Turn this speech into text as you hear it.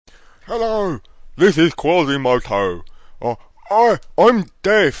Hello, this is Quasimodo. I'm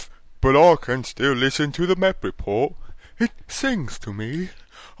deaf, but I can still listen to the map report. It sings to me.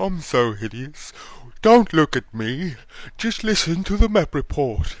 I'm so hideous. Don't look at me. Just listen to the map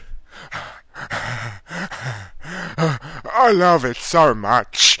report. I love it so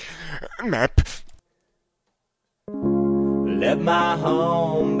much. Map. Left my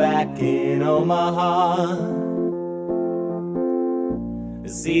home back in Omaha.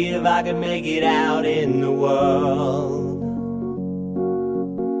 See if I can make it out in the world.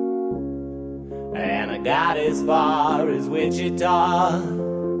 And I got as far as Wichita.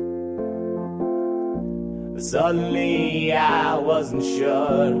 Suddenly I wasn't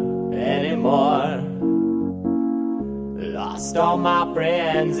sure anymore. Lost all my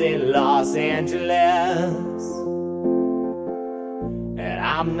friends in Los Angeles. And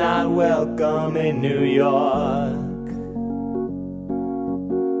I'm not welcome in New York.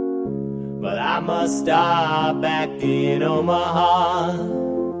 But I must stop back in Omaha,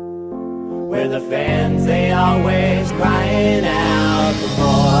 where the fans, they always crying out for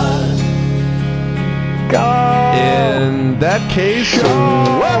more. In that case,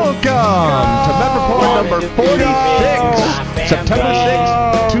 welcome to Met Report number 46, September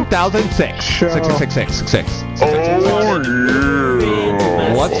 6th, 2006. 666.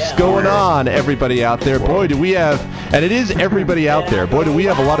 What's going on, everybody out there? Boy, do we have, and it is everybody out there, boy, do we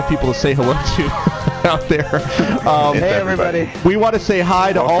have a lot of people to say hello to out there. Hey, everybody. We want to say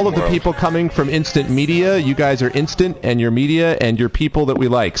hi to all of the people coming from Instant Media. You guys are Instant, and your media, and your people that we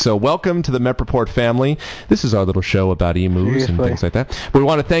like. So welcome to the Met Report family. This is our little show about emus and things like that. We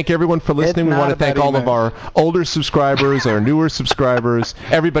want to thank everyone for listening. We want to thank all of our older subscribers, our newer subscribers,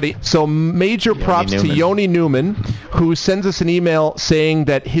 everybody. So major props to Yoni Newman, who sends us an email saying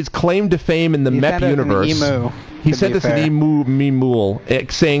that his claim to fame in the MEP universe... He sent us an emu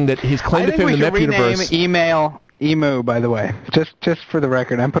saying that his claim to fame in the MEP universe... I think we should rename email emu, by the way. Just for the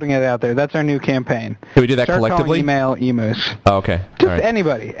record. I'm putting it out there. That's our new campaign. Can we do that Start collectively? Email emus. Oh, okay. Just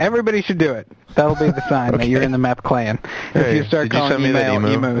anybody. Everybody should do it. That'll be the sign that you're in the MEP clan. If you start calling email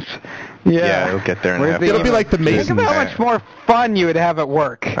emus. Yeah, it'll get there in half. It'll be like the Masons. Think about how much more fun you would have at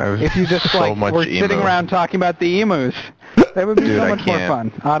work if you just were sitting around talking about the emus. That would be so much more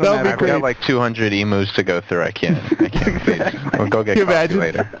fun. I've got like 200 emus to go through. I can't face. We'll go get coffee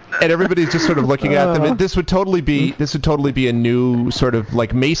later. And everybody's just sort of looking at them. This would totally be a new sort of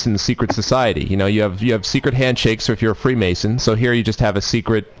like Mason secret society. You know, you have secret handshakes, or if you're a Freemason. So here you just have a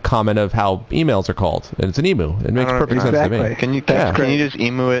secret comment of how emails are called, and it's an emu. It makes perfect sense to me. Can you just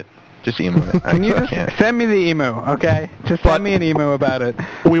emu it? Just email it. Can you just send me the emu, okay? Just send me an emu about it.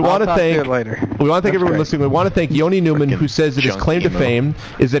 We want to thank everyone listening. We want to thank Yoni Newman, who says that his claim to fame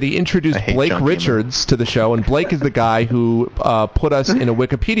is that he introduced Blake Richards to the show, and Blake is the guy who put us in a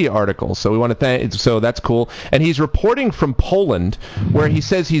Wikipedia article. So we want to thank. So that's cool. And he's reporting from Poland, where he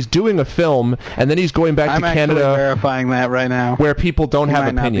says he's doing a film, and then he's going back to Canada. I'm verifying that right now. Where people don't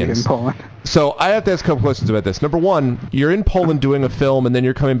have opinions. In Poland. So I have to ask a couple questions about this. Number one, you're in Poland doing a film, and then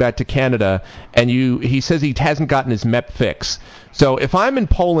you're coming back to Canada, and he says he hasn't gotten his MEP fix. So if I'm in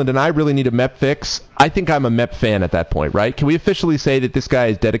Poland and I really need a MEP fix, I think I'm a MEP fan at that point, right? Can we officially say that this guy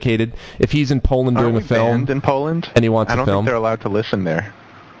is dedicated if he's in Poland doing a film? In Poland? And he wants a film? I don't think they're allowed to listen there.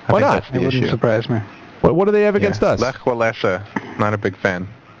 Why not? It wouldn't surprise me. What do they have against us? Lech Walesa, not a big fan.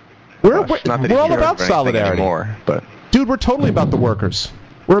 We're all about solidarity. Anymore, but dude, we're totally about the workers.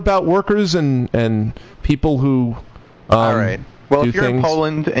 We're about workers and people who all right. Well, if you're things. in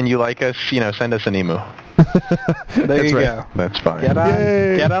Poland and you like us, send us an emu. There you go. That's fine.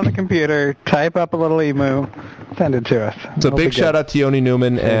 Get on the computer, type up a little emu, send it to us. So big shout out to Yoni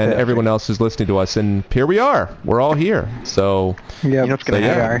Newman and everyone else who's listening to us. And here we are. We're all here. So you know what's going to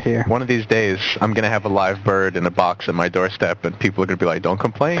happen? One of these days, I'm going to have a live bird in a box at my doorstep, and people are going to be like, "Don't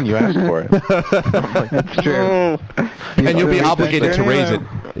complain, you asked for it." That's true. And you'll be obligated to raise it.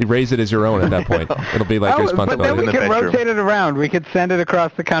 You raise it as your own at that point. It'll be like your responsibility. But then we could rotate it around. We could send it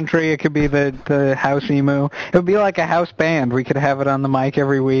across the country. It could be the house emu. It would be like a house band. We could have it on the mic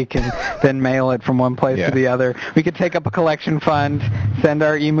every week and then mail it from one place to the other. We could take up a collection fund, send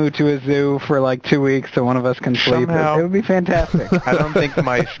our emu to a zoo for like 2 weeks so one of us can sleep. It would be fantastic. I don't think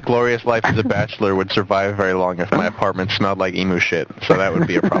my glorious life as a bachelor would survive very long if my apartment smelled like emu shit. So that would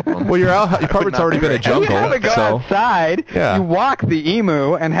be a problem. Well, your apartment's already been a jungle. You have it go outside. Yeah. You walk the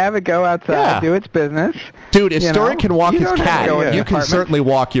emu and have it go outside, do its business. Dude, if Story can walk his cat, you can certainly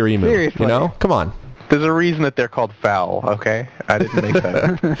walk your emu. Seriously. You know? Come on. There's a reason that they're called foul, okay? I didn't make that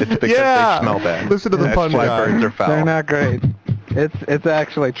up. It's because they smell bad. Listen to the pun guy. Birds are foul. They're not great. It's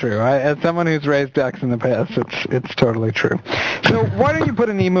actually true. As someone who's raised ducks in the past, it's totally true. So why don't you put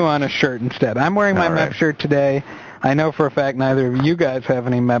an emu on a shirt instead? I'm wearing my MEP shirt today. I know for a fact neither of you guys have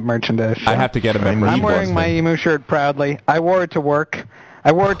any MEP merchandise. So I have to get a MEP merchandise. I'm wearing my emu shirt proudly. I wore it to work.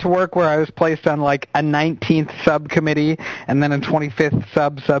 I wore it to work where I was placed on like a 19th subcommittee and then a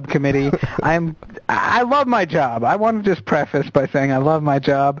 25th subcommittee. I love my job. I want to just preface by saying I love my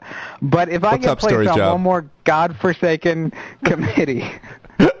job, but if I get placed on one more godforsaken committee,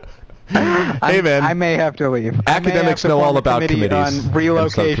 hey man, I may have to leave. Academics know all about committees. On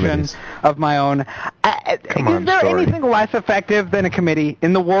relocation of my own. Is there anything less effective than a committee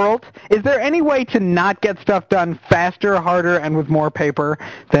in the world? Is there any way to not get stuff done faster, harder, and with more paper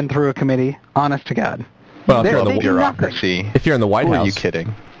than through a committee? Honest to God. Well, if you're in the bureaucracy. If you're in the White House, are you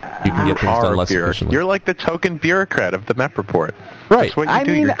kidding? You can get things done less efficiently. You're like the token bureaucrat of the MEP report. Right. That's what you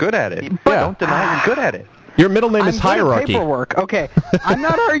do. You're good at it. But don't deny you're good at it. Your middle name is I'm Hierarchy. Paperwork. Okay. I'm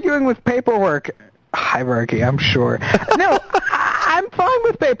not arguing with paperwork. Hierarchy, I'm sure. No, I'm fine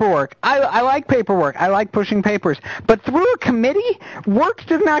with paperwork. I like paperwork. I like pushing papers. But through a committee, work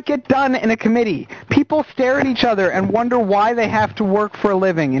does not get done in a committee. People stare at each other and wonder why they have to work for a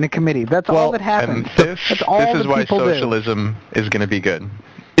living in a committee. That's all that happens. This is why people socialism is going to be good.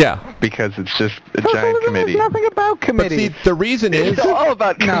 Yeah. Because it's just a giant committee. There's nothing about committees. But see, the reason is... It's all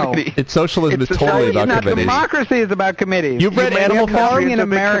about committees. It's socialism is totally about committees. Democracy is about committees. You've read Animal Farm? In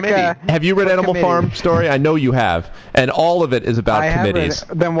America. Have you read Animal Farm story? I know you have. And all of it is about committees.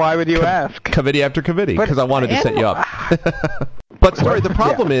 Then why would you ask? Committee after committee, because I wanted to set you up. But, Story, the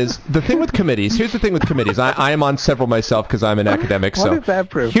problem is, the thing with committees, here's the thing with committees. I am on several myself because I'm an academic. What does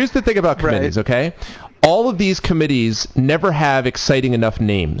that prove? Here's the thing about committees, okay? All of these committees never have exciting enough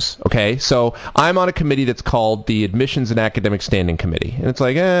names, okay? So I'm on a committee that's called the Admissions and Academic Standing Committee. And it's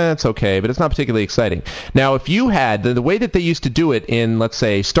like, it's okay, but it's not particularly exciting. Now, if you had, the way that they used to do it in, let's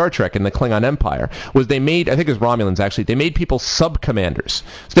say, Star Trek and the Klingon Empire, was they made, I think it was Romulans actually, they made people sub-commanders.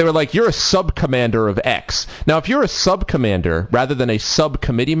 So they were like, you're a sub-commander of X. Now, if you're a sub-commander rather than a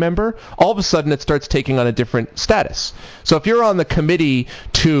subcommittee member, all of a sudden it starts taking on a different status. So if you're on the committee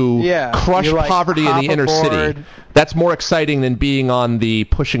to crush poverty in the inner city, that's more exciting than being on the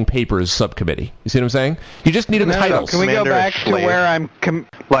pushing papers subcommittee. You see what I'm saying? You just need a title. Can we go back to where I'm...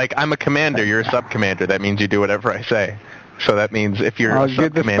 I'm a commander, you're a sub-commander. That means you do whatever I say. So that means if you're a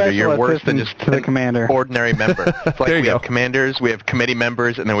sub-commander, you're worse than just an ordinary member. It's like we have commanders, we have committee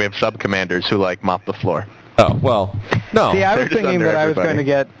members, and then we have sub-commanders who, mop the floor. Oh, well, no. See, I was thinking that I was going to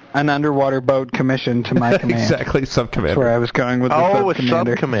get an underwater boat commissioned to my command. Exactly, sub-commander. That's where I was going with the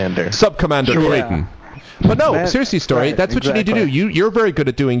sub-commander. Sub-commander. Sub-commander Clayton. But no, seriously, Story, that's what you need to do. You're very good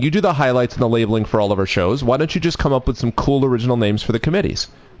at doing. You do the highlights and the labeling for all of our shows. Why don't you just come up with some cool original names for the committees?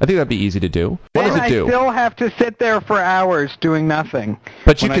 I think that'd be easy to do. What does it do? I still have to sit there for hours doing nothing.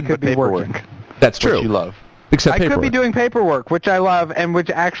 But you could be working. That's true. Which you love. Except I paperwork. could be doing paperwork, which I love, and which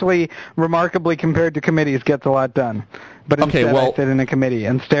actually, remarkably compared to committees, gets a lot done. But instead I sit in a committee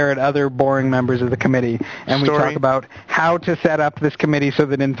and stare at other boring members of the committee, and we talk about how to set up this committee so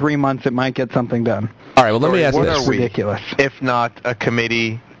that in 3 months it might get something done. All right, well, let me ask you this. It's ridiculous. If not a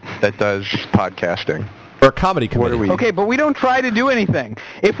committee that does podcasting. Or a comedy committee. What are we? Okay, but we don't try to do anything.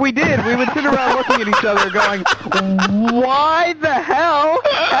 If we did, we would sit around looking at each other going, why the hell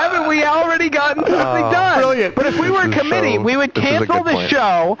haven't we already gotten something done? Brilliant. But if we were a committee, we would cancel the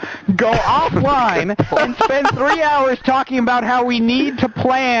show, go offline, and spend 3 hours talking about how we need to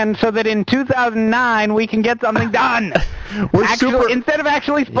plan so that in 2009 we can get something done. Instead of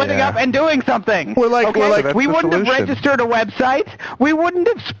actually splitting up and doing something. We wouldn't have registered a website. We wouldn't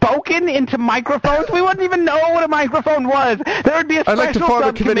have spoken into microphones. We wouldn't even know what a microphone was. There would be a special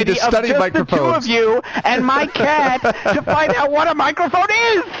subcommittee of just the two of you and my cat to find out what a microphone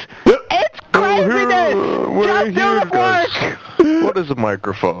is. It's craziness. Just do the work. What is a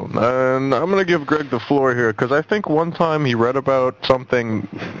microphone? And I'm going to give Greg the floor here because I think one time he read about something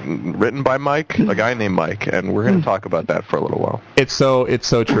written by Mike, a guy named Mike, and we're going to talk about that for a little while. It's so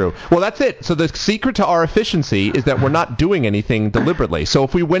true. Well, that's it. So the secret to our efficiency is that we're not doing anything deliberately. So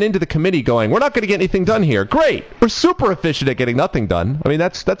if we went into the committee going, we're not going to get anything done here, great. We're super efficient at getting nothing done. I mean,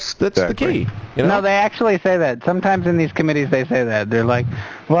 that's the key. You know? No, they actually say that. Sometimes in these committees they say that. They're like,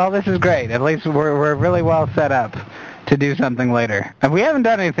 well, this is great. At least we're really well set up to do something later. And we haven't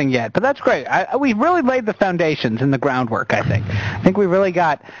done anything yet, but that's great. We really laid the foundations and the groundwork, I think. I think we really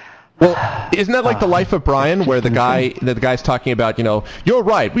got Well, isn't that like The Life of Brian, where the guy's talking about, you're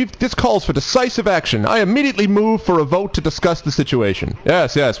right, this calls for decisive action. I immediately move for a vote to discuss the situation.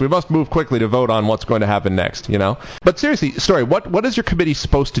 Yes, we must move quickly to vote on what's going to happen next, But seriously, Story, what is your committee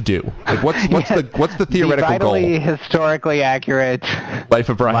supposed to do? Like, what's the theoretical goal? Vitally, historically accurate. Life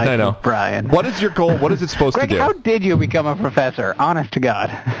of Brian, I know. Brian. What is your goal? What is it supposed Greg, to do? How did you become a professor? Honest to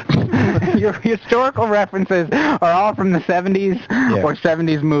God. Your historical references are all from the 70s or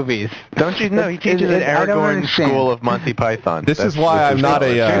 70s movies. Don't you know? He teaches at Aragorn School of Monty Python. This is why I'm not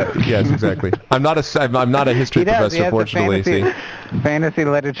a yes, exactly. I'm not a history professor, fortunately. Fantasy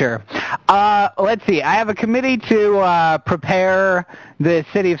literature. Let's see. I have a committee to prepare the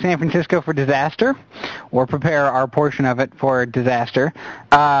city of San Francisco for disaster, or prepare our portion of it for disaster,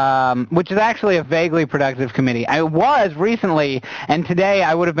 which is actually a vaguely productive committee. I was recently, and today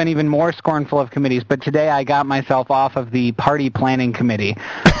I would have been even more scornful of committees, but today I got myself off of the party planning committee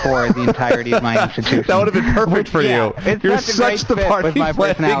for the entirety of my institution. That would have been perfect for you. You're such the party with my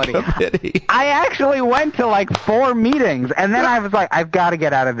personality. Committee. I actually went to like 4 meetings, and then I was like, I've got to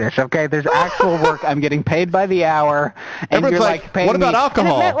get out of this, okay? There's actual work. I'm getting paid by the hour, and Everyone's you're like paying what about me.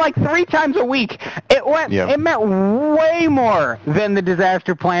 alcohol? And it meant like 3 times a week. It meant way more than the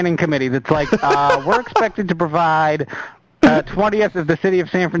disaster planning committee that's like, we're expected to provide 20th of the city of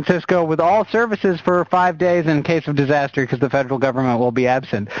San Francisco with all services for 5 days in case of disaster because the federal government will be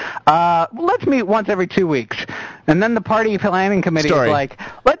absent. Let's meet once every 2 weeks. And then the party planning committee is like,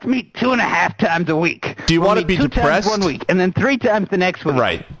 let's meet 2.5 times a week. Do you want to be 2 depressed? times 1 week, and then 3 times the next week.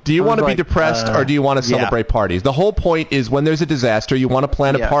 Right. Do you want to be depressed, or do you want to celebrate parties? The whole point is when there's a disaster, you want to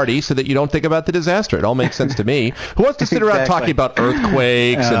plan a party so that you don't think about the disaster. It all makes sense to me. Who wants to sit around talking about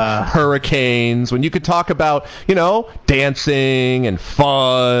earthquakes and hurricanes when you could talk about, dancing and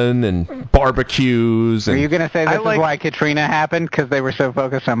fun and barbecues? And Are you going to say this is why Katrina happened, because they were so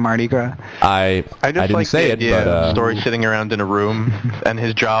focused on Mardi Gras? I didn't say it, but Story sitting around in a room, and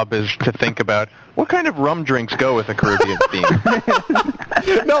his job is to think about what kind of rum drinks go with a Caribbean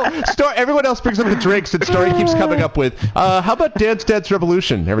theme. No, everyone else brings up the drinks, and Story keeps coming up with, how about Dance Dance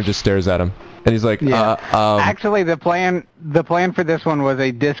Revolution? Everyone just stares at him. And he's like, Actually, the plan for this one was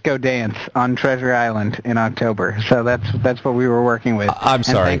a disco dance on Treasure Island in October. So that's what we were working with. I'm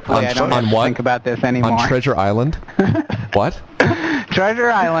sorry. I don't have to think about this anymore. On Treasure Island? What?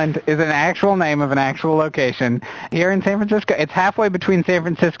 Treasure Island is an actual name of an actual location here in San Francisco. It's halfway between San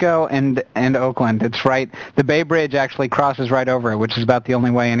Francisco and Oakland. It's right. The Bay Bridge actually crosses right over it, which is about the only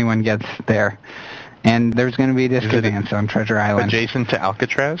way anyone gets there. And there's going to be a disco dance on Treasure Island. Adjacent to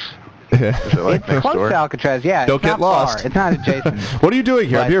Alcatraz? Is it like it's close to Alcatraz, yeah. Don't get lost. Far. It's not adjacent. What are you doing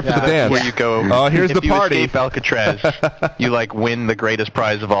here? I'm here for the dance. Where you go. Oh, here's the party. If you escape Alcatraz, you win the greatest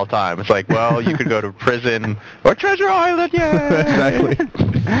prize of all time. It's like, well, you could go to prison or Treasure Island, yeah.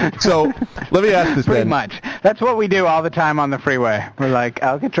 Exactly. So let me ask this Pretty much. That's what we do all the time on the freeway. We're like,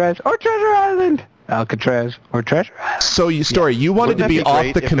 Alcatraz or Treasure Island. Alcatraz or Treasure Island. So, you wanted to be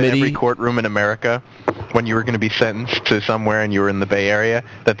off the committee. In every courtroom in America, when you were going to be sentenced to somewhere and you were in the Bay Area,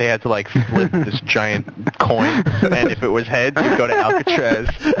 that they had to flip this giant coin, and if it was heads, you'd go to Alcatraz.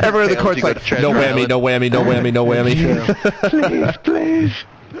 Everyone in the court's like, no whammy, no whammy, no whammy, no whammy. Please,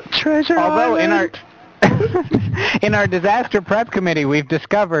 Treasure Island. In our disaster prep committee, we've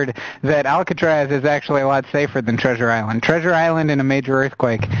discovered that Alcatraz is actually a lot safer than Treasure Island. Treasure Island, in a major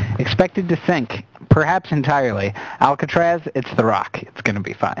earthquake, expected to sink, perhaps entirely. Alcatraz, it's the rock. It's going to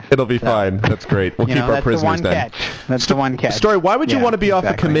be fine. It'll be fine. That's great. We'll keep our prisoners then. That's the one catch. Story, why would you want to be off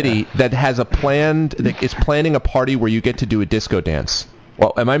a committee that has that is planning a party where you get to do a disco dance?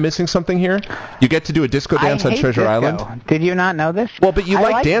 Well, am I missing something here? You get to do a disco dance on Treasure Island? Did you not know this? Well, but you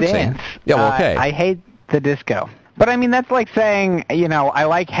like dancing. Dance. Yeah, well, okay. I hate the disco. But I mean, that's like saying, I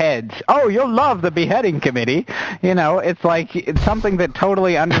like heads. Oh, you'll love the beheading committee. It's like it's something that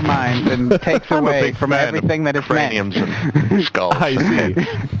totally undermines and takes away from everything that it's craniums and skulls. I see.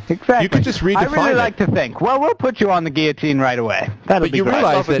 Exactly. You could just redefine it. I really like to think, well, we'll put you on the guillotine right away. That'll be great.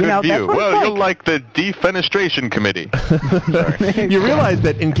 Realize that you'll like the defenestration committee. You realize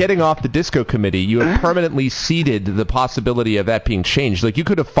that in getting off the disco committee, you have permanently ceded the possibility of that being changed. Like, you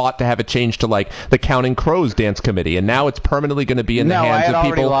could have fought to have it changed to, the Counting Crows dance committee, and now it's permanently going to be in the hands of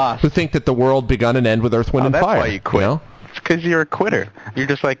people who think that the world began and end with Earth, Wind, and Fire. That's why you quit. It's because you're a quitter. You're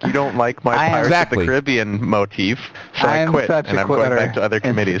just like, you don't like my Pirates of the Caribbean motif, so I quit, and I'm going back to other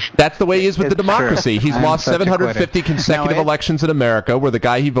committees. That's the way he is with the democracy. He's lost 750 consecutive elections in America where the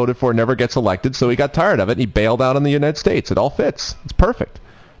guy he voted for never gets elected, so he got tired of it, and he bailed out on the United States. It all fits. It's perfect.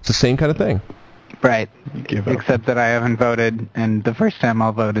 It's the same kind of thing. Right. Except that I haven't voted, and the first time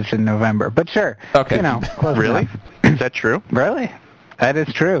I'll vote is in November. But sure. Okay. Really? Is that true? Really? That is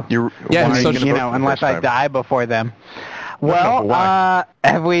true. Unless I die before them. Well,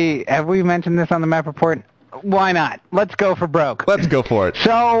 have we mentioned this on the Mep Report? Why not? Let's go for broke. Let's go for it.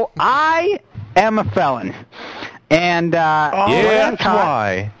 So I am a felon. And that's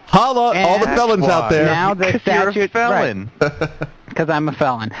why. Holla, all the felons out there. Now the statute, you're a felon. Because I'm a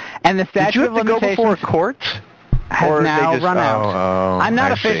felon. And the statute of limitations... Did you have to go before court? Has now run out. I'm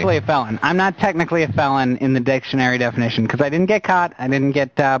not officially a felon. I'm not technically a felon in the dictionary definition because I didn't get caught. I didn't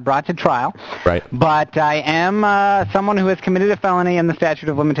get brought to trial. Right. But I am someone who has committed a felony and the statute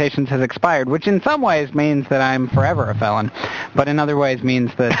of limitations has expired, which in some ways means that I'm forever a felon, but in other ways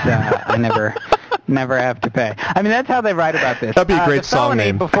means that I never have to pay. I mean, that's how they write about this. That'd be a great song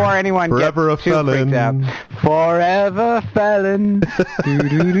name. Before anyone Forever gets a too felon. freaked out. Forever felon.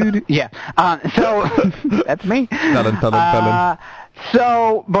 Yeah. So that's me. Felon.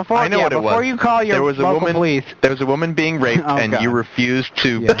 So before you call your local police, there was a woman being raped, and you refused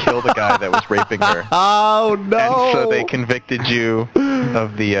to kill the guy that was raping her. Oh no! And so they convicted you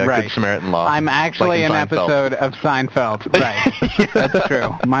of the Good Samaritan law. I'm actually an episode of Seinfeld. Right. That's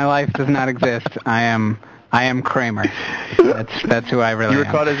true. My life does not exist. I am Kramer. That's who I really am. You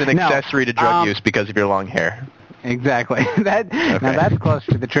were caught as an accessory to drug use because of your long hair. Exactly. Now that's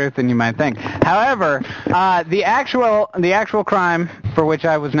closer to the truth than you might think. However, the actual crime for which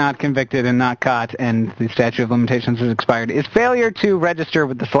I was not convicted and not caught, and the statute of limitations has expired, is failure to register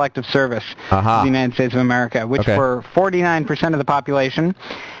with the Selective Service of the United States of America, which for 49% of the population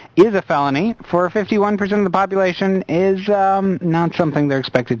is a felony. For 51% of the population is not something they're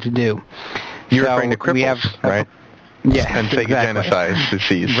expected to do. You're referring to cripples, right? Yes, and phagogenicize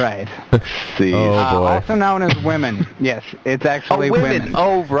disease. Right. Disease. Oh, boy. Also known as women. Yes, it's actually women.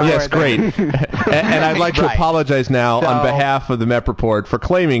 Oh, right. Yes, great. and I'd like to apologize now on behalf of the Mep Report for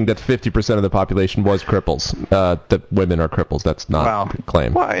claiming that 50% of the population was cripples. That women are cripples. That's not a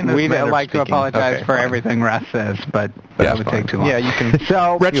claim. We'd like to apologize for everything Russ says, but that would take too long. Yeah, you can.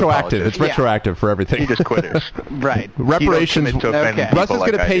 So retroactive. It's retroactive for everything. You just quitters. Right. Reparations. Russ is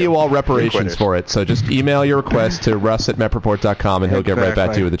going to pay you all reparations for it. So just email your request to Russ@mepreport.com and he'll get right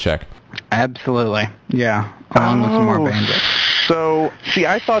back to you with a check. Absolutely. Yeah. Along with some more bandits. So,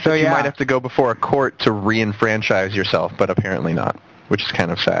 I thought that you might have to go before a court to re-enfranchise yourself, but apparently not, which is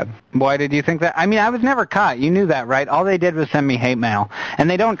kind of sad. Why did you think that? I mean, I was never caught. You knew that, right? All they did was send me hate mail. And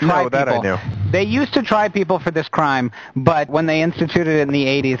they don't try people. No, that I knew. They used to try people for this crime, but when they instituted it in the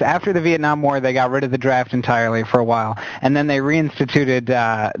 80s, after the Vietnam War, they got rid of the draft entirely for a while. And then they reinstituted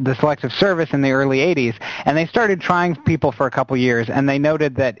the Selective Service in the early 80s. And they started trying people for a couple years. And they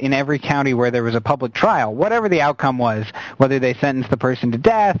noted that in every county where there was a public trial, whatever the outcome was, whether they sentenced the person to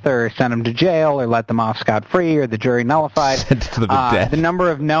death or sent them to jail or let them off scot-free or the jury nullified, sentenced them to death. The number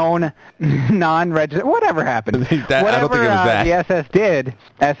of known non-registered, whatever happened. I don't think it was that. The SS did,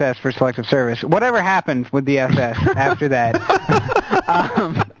 SS for Selective Service, whatever happened with the SS after that.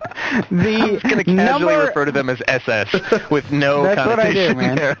 I'm going to casually refer to them as SS with no That's connotation. What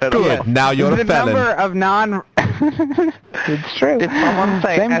I do, man. Good. Yes. Now you're a felon. The number of It's true. Did someone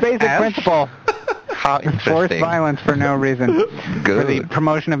say Same SS? basic principle. How Forced violence for no reason. Good. For the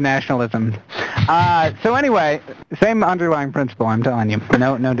promotion of nationalism. So anyway, same underlying principle, I'm telling you.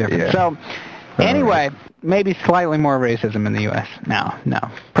 No difference. Yeah. So anyway, maybe slightly more racism in the U.S. No.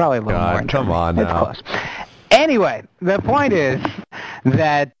 Probably a little more. Come on now. It's close. Anyway, the point is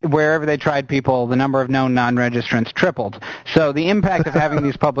that wherever they tried people, the number of known non-registrants tripled. So the impact of having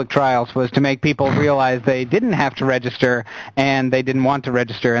these public trials was to make people realize they didn't have to register and they didn't want to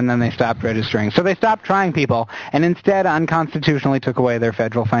register, and then they stopped registering. So they stopped trying people and instead unconstitutionally took away their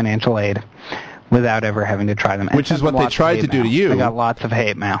federal financial aid without ever having to try them. Which is what they tried to do to you. They got lots of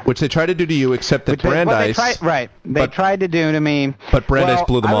hate mail. Which they tried to do to you, except that Brandeis... They tried to do to me... But Brandeis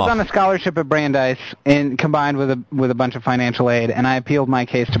blew them off. I was on a scholarship at Brandeis combined with a bunch of financial aid, and I appealed my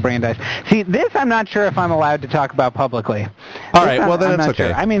case to Brandeis. See, this I'm not sure if I'm allowed to talk about publicly. All right, well then it's okay.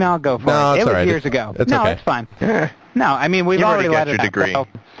 Sure. I mean, I'll go for it. It was years ago. It's fine. No, I mean, we've already let it out. So,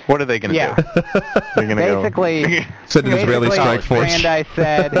 what are they going to do? They're going to basically, send an Israeli strike force. Brandeis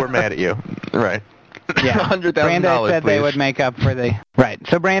said... We're mad at you. Right. Yeah. $100,000, Brandeis said please. they would make up for the... Right.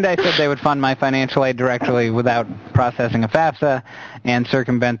 So Brandeis said they would fund my financial aid directly without processing a FAFSA and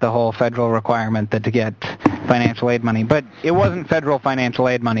circumvent the whole federal requirement that to get financial aid money. But it wasn't federal financial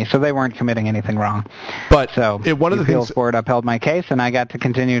aid money, so they weren't committing anything wrong. But so one of the appeals board upheld my case, and I got to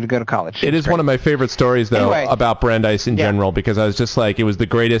continue to go to college. It is one of my favorite stories, though, about Brandeis in general, because I was just like, it was the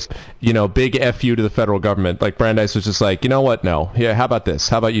greatest, big FU to the federal government. Like, Brandeis was just like, you know what? No. Yeah, how about this?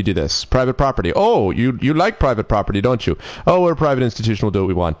 How about you do this? Private property. Oh, you like private property, don't you? Oh, we're a private institution. We'll do what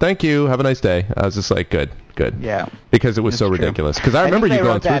we want. Thank you. Have a nice day. I was just like, good. Good. Yeah. Because it was so ridiculous. Because I remember you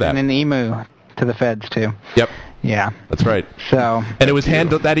going through that. In an emu to the feds too. Yep. Yeah. That's right. So. And it was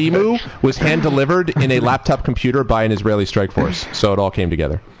that emu was hand delivered in a laptop computer by an Israeli strike force. So it all came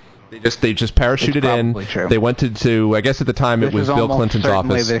together. They just parachuted in. True. They went to I guess at the time it was Bill Clinton's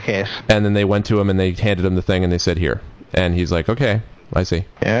office. The case. And then they went to him and they handed him the thing and they said, "Here." And he's like, "Okay, I see."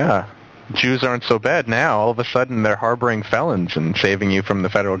 Yeah. Jews aren't so bad now. All of a sudden they're harboring felons and saving you from the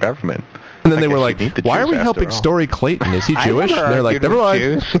federal government. And then they were like, "Why are we helping Story Clayton? Is he Jewish?" And they're like, "Never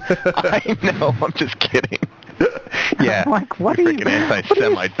mind." I know. I'm just kidding. Yeah. I'm like, what are you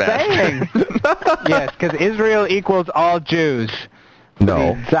anti-Semite saying? Yes, because Israel equals all Jews.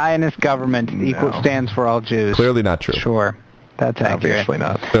 No. The Zionist government stands for all Jews. Clearly not true. Sure. That's accurate. Obviously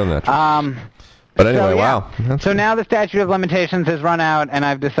not. Clearly not true. But anyway, wow. So now the statute of limitations has run out, and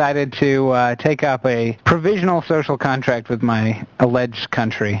I've decided to take up a provisional social contract with my alleged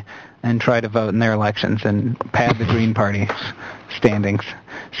country and try to vote in their elections and pad the Green Party's standings.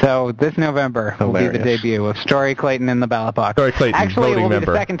 So this November will be the debut of Story Clayton in the ballot box. Story Clayton, actually, voting it will member.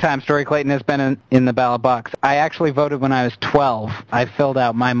 be the second time Story Clayton has been in the ballot box. I actually voted when I was 12. I filled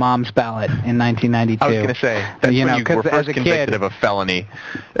out my mom's ballot in 1992. I was going to say, that's when you were first convicted of a felony.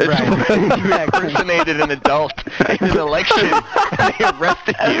 Right. You impersonated an adult in an election, and they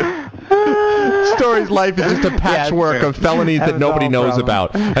arrested you. Story's life is just a patchwork of felonies that nobody knows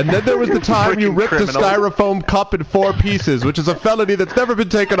about. And then there was the time you ripped a styrofoam cup in 4 pieces, which is a felony that's never been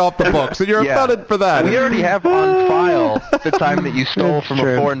taken off the books, and you're a felon for that. We already have on file the time that you stole from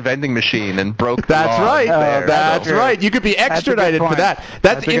a foreign vending machine and broke the law. Right. That's right. You could be extradited for that.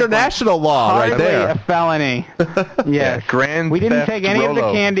 That's international law right there. Hardly a felony. Yes. Grand we didn't take any of the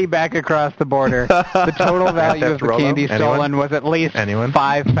candy back across the border. The total value of the candy stolen was at least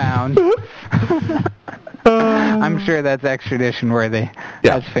 5 pounds. I'm sure that's extradition worthy.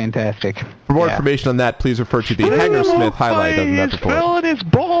 Yeah. That's fantastic. For more information on that, please refer to the Hanger-Smith highlight of that report. He fell in his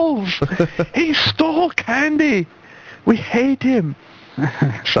balls. He stole candy. We hate him.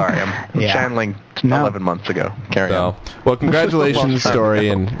 Sorry, I'm channeling 11 months ago. Carry on. Well, congratulations, Story,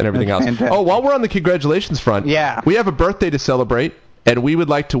 and everything else. Fantastic. Oh, while we're on the congratulations front, we have a birthday to celebrate, and we would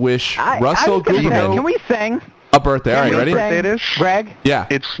like to wish Russell Guberman... Can we sing? A birthday. All right, ready? Birthday it is? Greg? Yeah.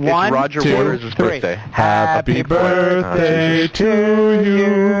 It's Roger Waters' birthday. Happy birthday to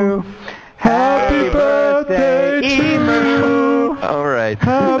you. Happy birthday to you. All right.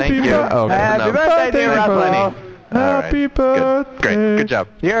 Thank you. Happy birthday, dear Russell. Happy birthday. Great. Good job.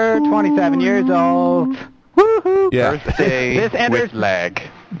 You're 27 years old. Woohoo. Yeah. Birthday with lag.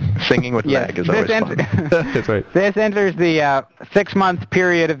 Singing with lag is always fun. That's right. This enters the 6-month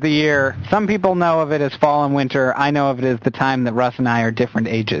period of the year. Some people know of it as fall and winter. I know of it as the time that Russ and I are different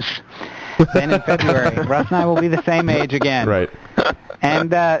ages. Then in February, Russ and I will be the same age again. Right.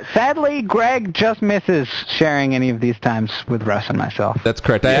 And sadly, Greg just misses sharing any of these times with Russ and myself. That's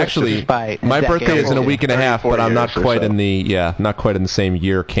correct. I actually, my birthday is in a week and a half, but I'm not quite in the same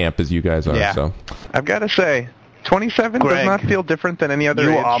year camp as you guys are. Yeah. So I've got to say, 27 does not feel different than any other age.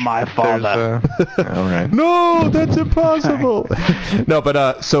 You are my father. All right. No, that's impossible. No, but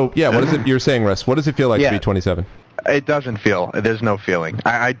what is it you're saying, Russ? What does it feel like to be 27? It doesn't feel. There's no feeling.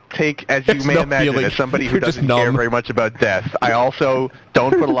 I take, as you may imagine, as somebody who doesn't care very much about death, I also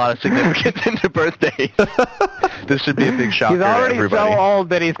don't put a lot of significance into birthdays. This should be a big shocker to everybody. He's already so old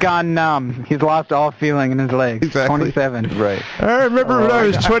that he's gone numb. He's lost all feeling in his legs. Exactly. 27. Right. I remember when I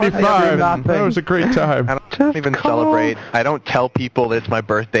was 25. That was a great time. I don't even celebrate. I don't tell people that it's my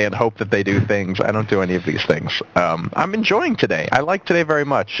birthday and hope that they do things. I don't do any of these things. I'm enjoying today. I like today very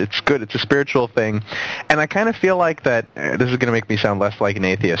much. It's good. It's a spiritual thing. And I kind of feel like that, this is going to make me sound less like an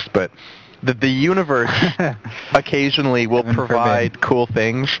atheist, but that the universe occasionally will provide cool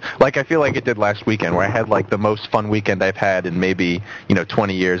things. Like I feel like it did last weekend, where I had like the most fun weekend I've had in maybe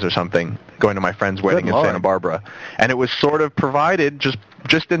 20 years or something, going to my friend's wedding in Santa Barbara, and it was sort of provided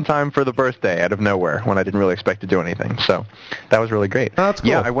just in time for the birthday out of nowhere when I didn't really expect to do anything. So that was really great. Oh, that's cool.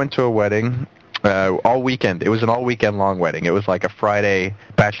 Yeah, I went to a wedding. All weekend. It was an all-weekend long wedding. It was like a Friday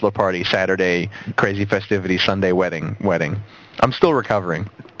bachelor party, Saturday crazy festivity, Sunday wedding. I'm still recovering.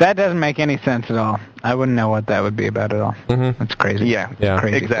 That doesn't make any sense at all. I wouldn't know what that would be about at all. Mm-hmm. That's crazy. Yeah,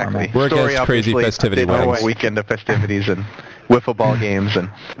 crazy exactly. We're against crazy festivity weddings. A weekend of festivities and wiffle ball games. And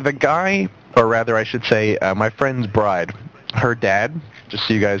the guy, or rather I should say, my friend's bride, her dad, just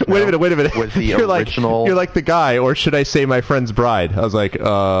so you guys know, wait a minute. Was the you're original... You're like the guy, or should I say my friend's bride? I was like,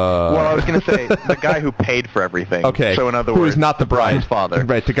 Well, I was going to say the guy who paid for everything. Okay. So in other words, who's not the bride's father.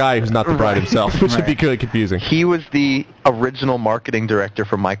 Right, the guy who's not the bride himself, which would be really confusing. He was the original marketing director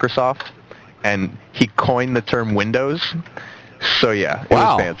for Microsoft, and he coined the term Windows. So yeah, it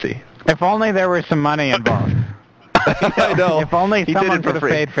was fancy. If only there was some money involved. I know. If only someone could have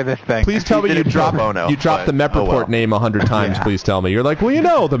paid for this thing. Please tell me you dropped the MEP Report name 100 times. Yeah. Please tell me. You're like, well, you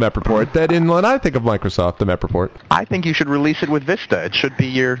know the MEP Report. That when I think of Microsoft, the MEP Report. I think you should release it with Vista. It should be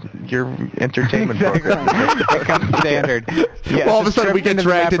your entertainment program. It comes standard. Yeah, all of a sudden we get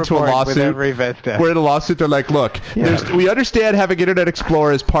dragged into a lawsuit. Every Vista. We're in a lawsuit. They're like, look, we understand having Internet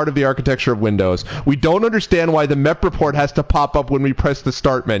Explorer as part of the architecture of Windows. We don't understand why the MEP Report has to pop up when we press the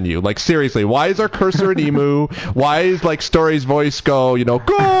Start menu. Like, seriously, why is our cursor an emu? Why is, like, Story's voice go,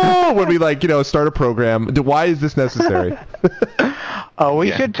 go when we, start a program? Why is this necessary? Oh,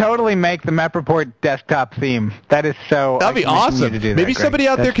 we should totally make the MEP Report desktop theme. That is so... That'd be awesome. Maybe somebody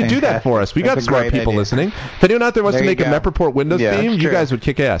out there could do that for us. We got smart people listening. If anyone out there wants to make a MEP Report Windows theme, you guys would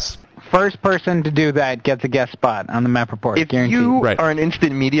kick ass. First person to do that gets a guest spot on the MEP Report. If you are an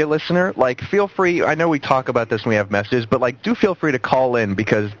Instant Media listener, feel free. I know we talk about this when we have messages, but do feel free to call in,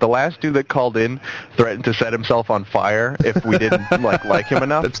 because the last dude that called in threatened to set himself on fire if we didn't like him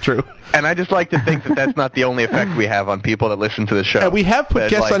enough. That's true. And I just like to think that that's not the only effect we have on people that listen to the show. And we have put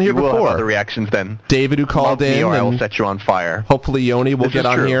guests on here before. We'll have other reactions then. David, who called in, or I will set you on fire. Hopefully Yoni will get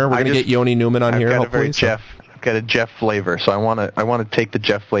on here. We're going to get Yoni Newman on here. Hopefully, got a Jeff flavor, so I want to take the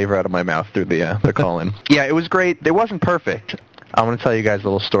Jeff flavor out of my mouth through the call-in. Yeah, it was great. It wasn't perfect. I want to tell you guys a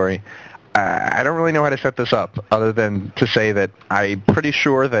little story. I don't really know how to set this up, other than to say that I'm pretty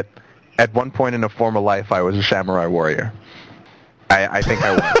sure that at one point in a former life I was a samurai warrior. I think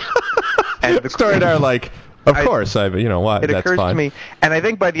I was. And the story and I are like, of course, what? It occurs to me, and I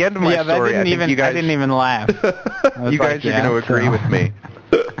think by the end of my story, I didn't even laugh. You guys are going to agree with me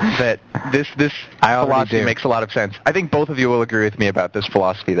that this philosophy makes a lot of sense. I think both of you will agree with me about this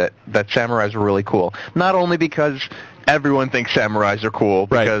philosophy that samurais are really cool. Not only because everyone thinks samurais are cool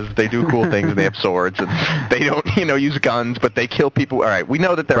because they do cool things and they have swords and they don't, use guns, but they kill people. All right, we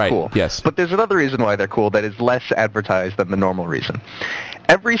know that they're cool. Yes. But there's another reason why they're cool that is less advertised than the normal reason.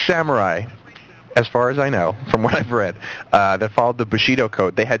 Every samurai, as far as I know, from what I've read, that followed the Bushido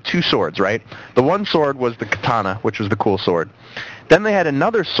code, they had two swords, right? The one sword was the katana, which was the cool sword. Then they had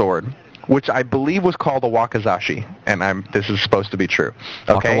another sword, which I believe was called a wakizashi, and this is supposed to be true.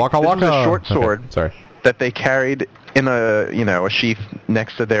 Okay, waka, waka, this was a short sword Sorry. that they carried in a sheath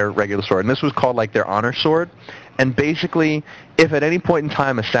next to their regular sword, and this was called their honor sword. And basically, if at any point in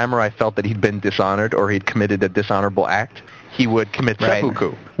time a samurai felt that he'd been dishonored or he'd committed a dishonorable act, he would commit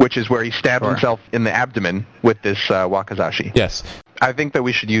seppuku, which is where he stabbed himself in the abdomen with this wakizashi. Yes. I think that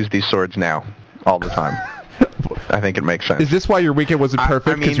we should use these swords now, all the time. I think it makes sense. Is this why your weekend wasn't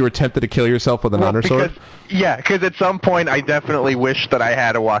perfect, because you were tempted to kill yourself with an honor sword? Yeah, because at some point I definitely wished that I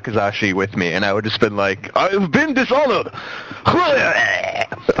had a wakizashi with me, and I would just been like, I've been dishonored!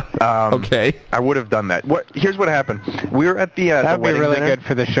 Okay. I would have done that. Here's what happened. We were at the That would be really dinner. good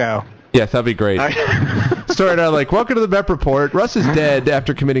for the show. Yes, that'd be great. Story and I welcome to the MEP Report. Russ is dead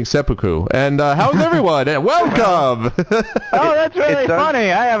after committing seppuku. And how's everyone? And welcome! Oh, that's really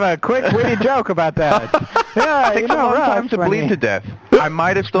funny. I have a quick, witty joke about that. Yeah, it takes a long time to bleed to death. I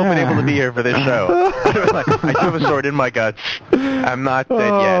might have still been able to be here for this show. I do have a sword in my guts. I'm not dead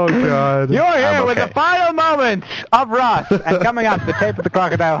yet. Oh, God. You're here with the final moments of Russ, and coming up, the tape of the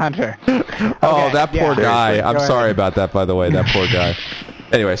Crocodile Hunter. Okay, that poor guy. I'm sorry about that, by the way, that poor guy.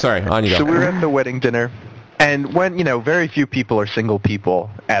 Anyway, sorry, on you go. So we were at the wedding dinner, and when, very few people are single people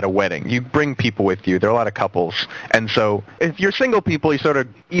at a wedding. You bring people with you. There are a lot of couples. And so if you're single people, you sort of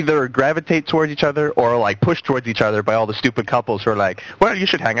either gravitate towards each other or, push towards each other by all the stupid couples who are like, well, you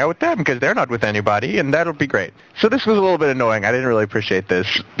should hang out with them because they're not with anybody, and that'll be great. So this was a little bit annoying. I didn't really appreciate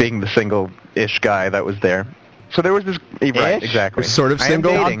this, being the single-ish guy that was there. So there was this... Right, exactly. Sort of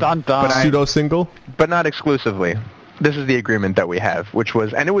single? Pseudo-single? But not exclusively. This is the agreement that we have, which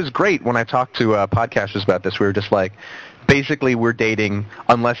was, and it was great when I talked to podcasters about this. We were just like, basically we're dating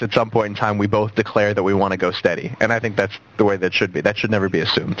unless at some point in time we both declare that we want to go steady. And I think that's the way that should be. That should never be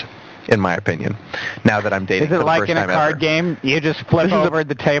assumed, in my opinion, now that I'm dating for the first time ever. Is it like in a card game? You just flip over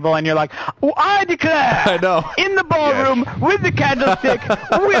the table and you're like, oh, I declare, I know. In the ballroom with the candlestick,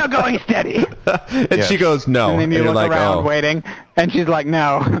 we are going steady. And she goes, no. And then you look around waiting, and she's like,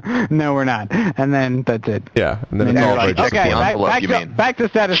 no, we're not. And then that's it. Yeah. And then it's all like, okay, back to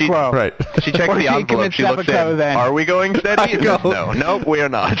status quo. Right. She checks the envelope. She looks in. Then. Are we going steady? No, we are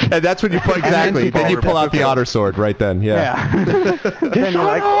not. And that's when you pull, exactly. Then you pull out the honor sword right then. Yeah. Then you're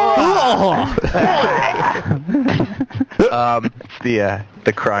like,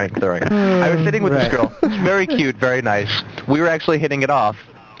 the crying throwing. I was sitting with this girl. Very cute, very nice. We were actually hitting it off.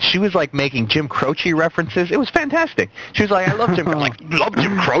 she was like making Jim Croce references. It was fantastic. She was like, I love Jim Croce. Like, you love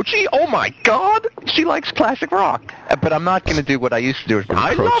Jim Croce? Oh my God. She likes classic rock. But I'm not going to do what I used to do.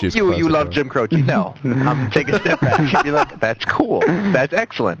 I love you. You love Jim Croce. No. I'm going to take a step back. She'd be like, that's cool. That's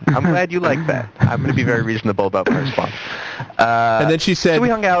excellent. I'm glad you like that. I'm going to be very reasonable about my response. And then she said, so we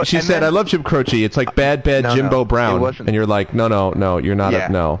hung out, she said, I love Jim Croce. It's like bad Jimbo Brown. And you're like, no, you're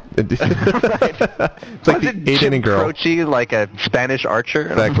not no. It's like the 8-inning girl. Croce like a Spanish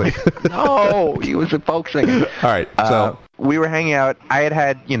archer? Exactly. No, he was a folk singer. All right, so we were hanging out. I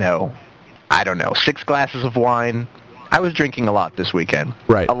had, I don't know, 6 glasses of wine. I was drinking a lot this weekend.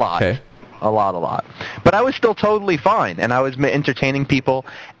 Right. A lot. Okay. A lot. But I was still totally fine, and I was entertaining people.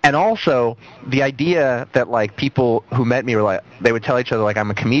 And also, the idea that, like, people who met me were like, they would tell each other, like, I'm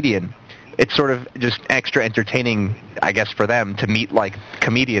a comedian. It's sort of just extra entertaining, I guess, for them to meet, like,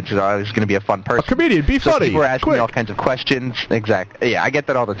 comedians. So I was going to be a fun person. A comedian, be funny. People were asking me all kinds of questions. Exactly. Yeah, I get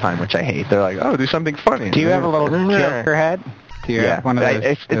that all the time, which I hate. They're like, oh, do something funny. Do you have a little Joker head? Do you have one of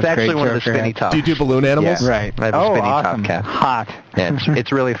those? It's actually one of the spinny tops. Do you do balloon animals? Yeah. Right. I have a spinny awesome. top cap. Hot. Yeah,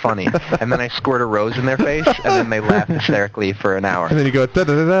 it's really funny. And then I squirt a rose in their face, and then they laugh hysterically for an hour. And then you go,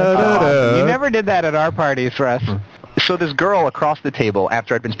 da-da-da-da-da. You never did that at our parties, Russ. So this girl across the table,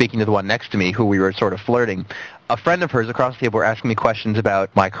 after I'd been speaking to the one next to me, who we were sort of flirting, a friend of hers across the table were asking me questions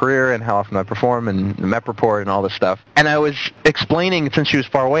about my career and how often I perform and the MEP report and all this stuff. And I was explaining, since she was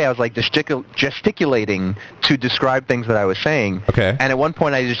far away, I was like gesticulating to describe things that I was saying. Okay. And at one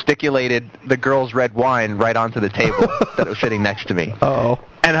point I gesticulated the girl's red wine right onto the table that was sitting next to me. Uh-oh.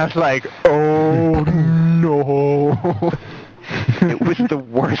 And I was like, oh, no. It was the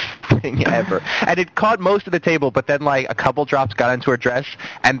worst thing ever. And it caught most of the table, but then, like, a couple drops got into her dress,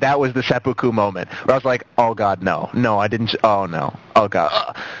 and that was the seppuku moment, where I was like, oh, God, no. No, I didn't. Oh, no. Oh,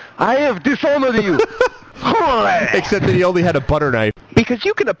 God. I have dishonored you. Except that he only had a butter knife. Because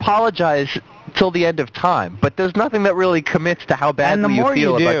you can apologize till the end of time, but there's nothing that really commits to how badly you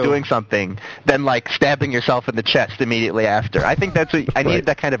feel about doing something than, like, stabbing yourself in the chest immediately after. I think that's what I needed.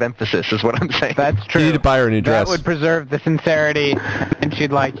 That kind of emphasis is what I'm saying. That's true. You need to buy her a new dress. That would preserve the sincerity, and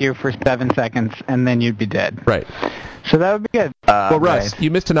she'd like you for 7 seconds, and then you'd be dead. Right. So that would be good. Well, Russ, you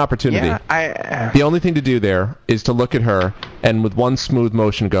missed an opportunity. Yeah, the only thing to do there is to look at her and with one smooth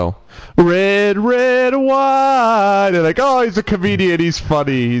motion go, red, red wine. And like, oh, he's a comedian. He's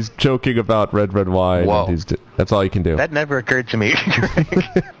funny. He's joking about red, red wine. Whoa. That's all you can do. That never occurred to me.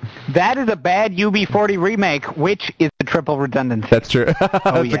 That is a bad UB40 remake, which is a triple redundancy. That's true.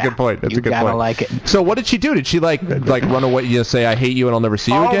 That's a good point. That's a good point. You gotta like it. So what did she do? Did she like run away? Say, I hate you and I'll never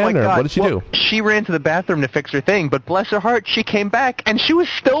see you again? My God. What did she do? She ran to the bathroom to fix her thing, but bless her heart, she came back and she was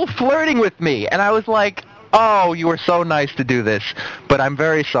still flirting with me. And I was like, oh, you were so nice to do this, but I'm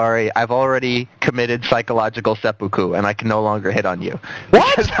very sorry. I've already committed psychological seppuku, and I can no longer hit on you.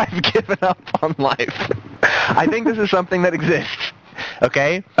 What? Because I've given up on life. I think this is something that exists.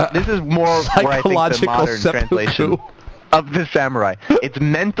 Okay? This is more where I think the modern translation of the samurai. It's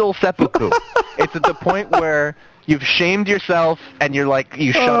mental seppuku. It's at the point where you've shamed yourself, and you're like,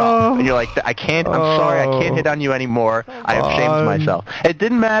 you shut off, and you're like, I'm sorry, I can't hit on you anymore. I have shamed myself. It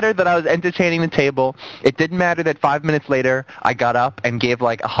didn't matter that I was entertaining the table. It didn't matter that 5 minutes later, I got up and gave,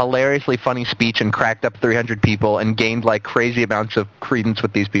 like, a hilariously funny speech and cracked up 300 people and gained, like, crazy amounts of credence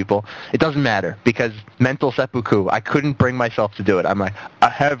with these people. It doesn't matter, because mental seppuku, I couldn't bring myself to do it. I'm like, I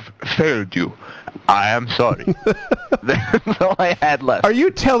have failed you. I am sorry. That's all I had left. Are you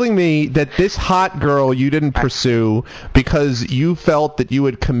telling me that this hot girl you didn't pursue because you felt that you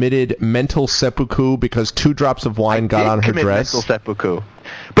had committed mental seppuku because 2 drops of wine got on her dress? Mental seppuku.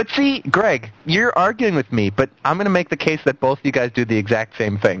 But see, Greg, you're arguing with me, but I'm going to make the case that both of you guys do the exact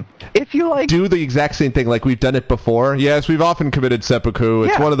same thing. If you like... Do the exact same thing like we've done it before? Yes, we've often committed seppuku.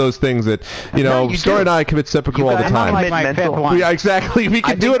 It's one of those things that, Story and I commit seppuku all the time. Yeah, exactly. We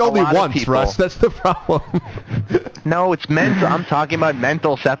can do it only once, Russ. That's the problem. No, it's mental. I'm talking about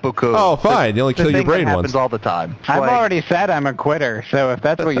mental seppuku. Oh, fine. You only kill your brain once. It happens all the time. I've already said I'm a quitter, so if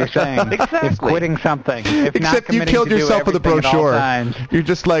that's what you're saying, it's quitting something. If Except you killed yourself with a brochure. You're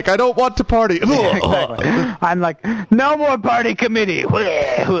just like, I don't want to party. Exactly. I'm like, no more party committee.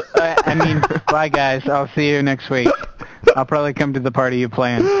 Bye, guys. I'll see you next week. I'll probably come to the party you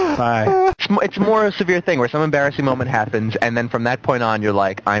plan. Bye. It's more a severe thing where some embarrassing moment happens, and then from that point on, you're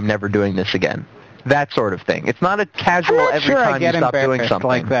like, I'm never doing this again. That sort of thing. It's not a casual every time you stop doing something.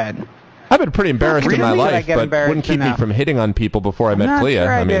 Like that. I've been pretty embarrassed in my life, but wouldn't keep me from hitting on people before I met Clea.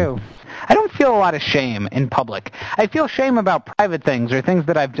 Sure I do. I don't feel a lot of shame in public. I feel shame about private things or things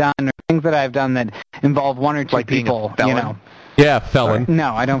that I've done or things that I've done that involve one or two like people. Being a felon? Yeah, felon.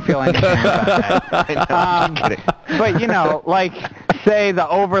 No, I don't feel any shame about that. I'm kidding. But, say the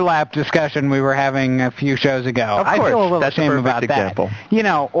overlap discussion we were having a few shows ago. Of course, I feel a little that's shame about example. that. You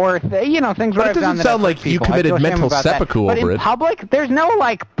know, or things where I've done that. But it doesn't sound like you committed mental seppuku over it. But in public, there's no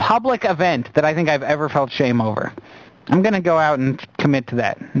public event that I think I've ever felt shame over. I'm going to go out and commit to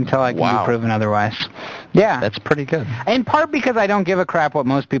that until I can be proven otherwise. Yeah. That's pretty good. In part because I don't give a crap what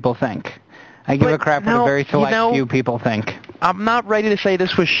most people think. I give a crap what a very select few people think. I'm not ready to say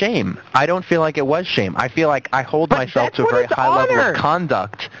this was shame. I don't feel like it was shame. I feel like I hold myself to a very high level of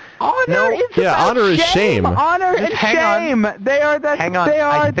conduct. Honor is shame. Honor and shame. They are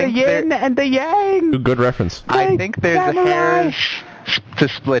the yin and the yang. Good reference. I think there's a hair to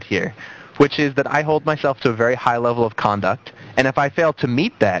split here, which is that I hold myself to a very high level of conduct, and if I fail to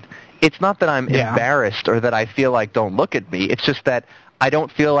meet that, it's not that I'm embarrassed or that I feel like don't look at me. It's just that I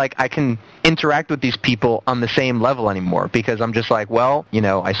don't feel like I can interact with these people on the same level anymore because I'm just like, well,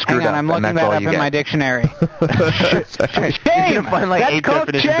 I screwed up. I'm looking that up in my dictionary. Shame. Find like that's 8 called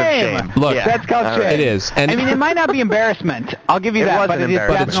definitions shame. of shame. Look, that's called shame. It is. And I mean, it might not be embarrassment. I'll give you that, but it is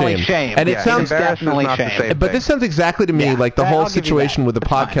definitely shame. And it sounds definitely shame. But this sounds exactly to me like the whole situation with the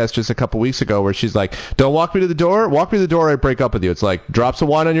podcast just a couple weeks ago, where she's like, "Don't walk me to the door. Walk me to the door. I break up with you." It's like drops of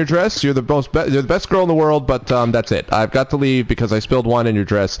wine on your dress. You're the best girl in the world, but that's it. I've got to leave because I spilled wine on your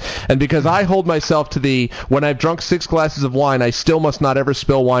dress. And because I hold myself to when I've drunk 6 glasses of wine, I still must not ever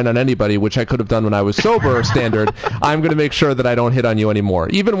spill wine on anybody, which I could have done when I was sober standard, I'm going to make sure that I don't hit on you anymore.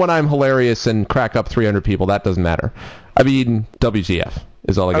 Even when I'm hilarious and crack up 300 people, that doesn't matter. I mean, WTF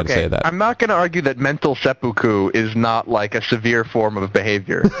is all I got to say to that. I'm not going to argue that mental seppuku is not like a severe form of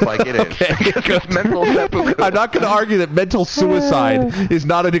behavior. Like it is. Mental seppuku. I'm not going to argue that mental suicide is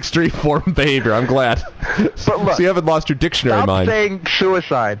not an extreme form of behavior. I'm glad. But look, so you haven't lost your dictionary mind. Stop saying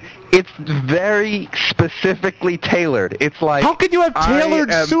suicide. It's very specifically tailored. It's like, how can you have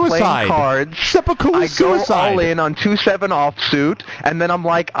tailored suicide? Cards. Seppuku is suicide. I go all in on 2-7 offsuit, and then I'm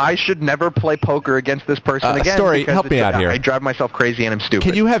like, I should never play poker against this person again. Story, help me out here. I drive myself crazy and I'm stupid.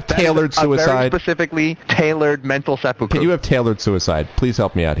 Can you have tailored suicide? A very specifically tailored mental seppuku. Can you have tailored suicide? Please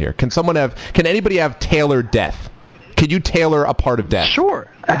help me out here. Can anybody have tailored death? Can you tailor a part of death?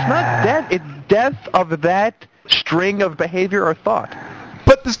 Sure. It's not death. It's death of that string of behavior or thought.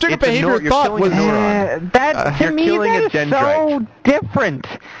 But the string of behavior thought was... that, to me, that is so different.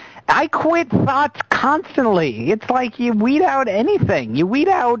 I quit thoughts constantly. It's like you weed out anything. You weed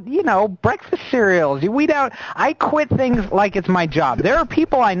out, breakfast cereals. You weed out... I quit things like it's my job. There are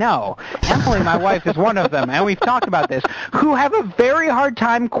people I know, Emily, my wife, is one of them, and we've talked about this, who have a very hard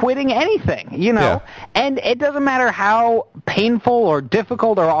time quitting anything, And it doesn't matter how painful or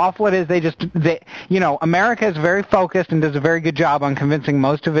difficult or awful it is. America is very focused and does a very good job on convincing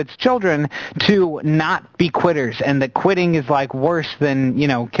most of its children to not be quitters, and that quitting is like worse than,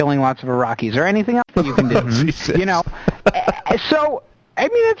 killing lots of Iraqis or anything else that you can do. So, I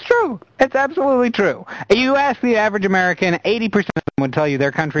mean, it's true. It's absolutely true. You ask the average American, 80% of them would tell you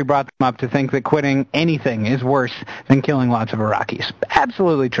their country brought them up to think that quitting anything is worse than killing lots of Iraqis.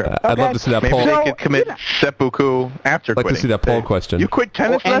 Absolutely true. I'd love to see that poll. Maybe they could commit seppuku after quitting. I'd like to see that poll question. You quit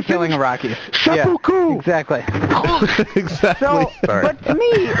tennis and killing Iraqis. Seppuku! Yeah, exactly. Exactly. So, but to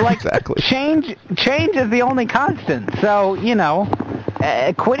me, change is the only constant. So,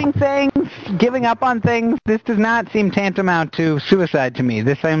 quitting things, giving up on things, this does not seem tantamount to suicide to me.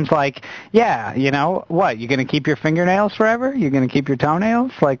 This seems like, what? You're going to keep your fingernails forever? You're going to keep your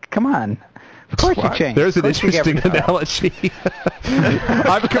toenails? Like, come on. Of course you change. There's an interesting analogy.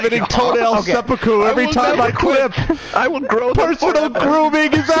 I'm committing toenail seppuku every time I quit. I will grow them Personal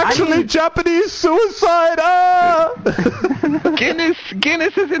grooming is actually Japanese suicide.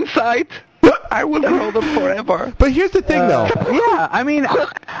 Guinness is in sight. I will grow them forever. But here's the thing, though. Yeah, I mean,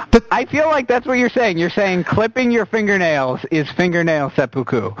 I feel like that's what you're saying. You're saying clipping your fingernails is fingernail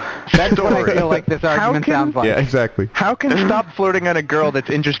seppuku. That's what I feel like this argument sounds like. Yeah, exactly. How can stop flirting on a girl that's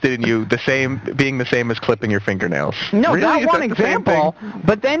interested in you being the same as clipping your fingernails? No, really? not one example.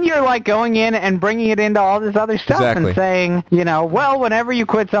 But then you're like going in and bringing it into all this other stuff and saying, whenever you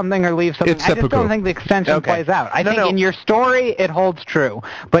quit something or leave something, I just don't think the extension plays out. I think in your story it holds true,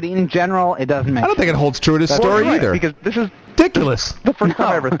 but in general it doesn't make sense. I don't think it holds true to his story either. Because this is ridiculous. The first time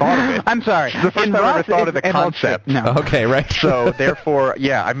I ever thought of it. I'm sorry. The first time I ever thought of the concept. No. Okay, right. So, therefore,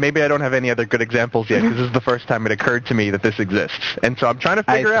 maybe I don't have any other good examples yet, because this is the first time it occurred to me that this exists. And so I'm trying to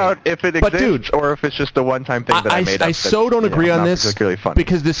figure out if it exists or if it's just a one-time thing that I made up. I so don't agree on this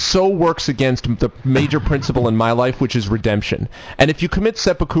because this so works against the major principle in my life, which is redemption. And if you commit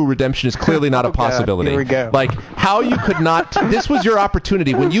seppuku, redemption is clearly not a possibility. Here we go. Like, how you could not... This was your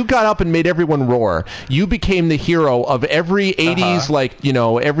opportunity. When you got up and made everyone roar, you became the hero of every every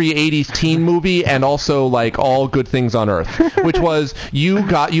 80s, every 80s teen movie, and also, like, All Good Things on Earth, which was you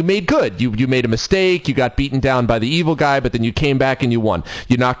made good. You made a mistake, you got beaten down by the evil guy, but then you came back and you won.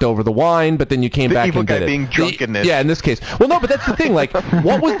 You knocked over the wine, but then you came back and did it. The evil guy being drunkenness. Yeah, in this case. Well, no, but that's the thing. Like,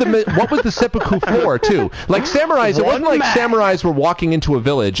 what was the seppuku for, too? Like, samurais, it wasn't like samurais were walking into a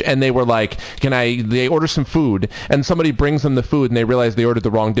village and they were like, they order some food, and somebody brings them the food and they realize they ordered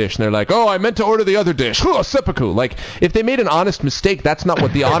the wrong dish, and they're like, oh, I meant to order the other dish. Oh, seppuku. Like, if they made an honest mistake, that's not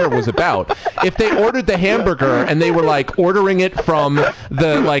what the honor was about. If they ordered the hamburger and they were, like, ordering it from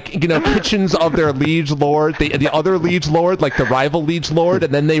the, like, kitchens of their liege lord, the other liege lord, like the rival liege lord,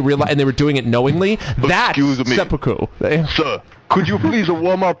 and then they realized, and they were doing it knowingly, that's seppuku. Sir, could you please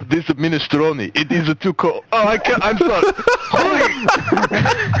warm up this minestrone? It is too cold. Oh, I'm sorry.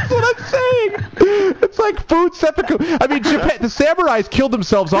 That's what I'm saying. It's like food seppuku. I mean, Japan, the samurais killed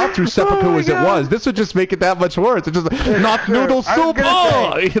themselves off through seppuku as it was. This would just make it that much worse. It's just not noodle soup.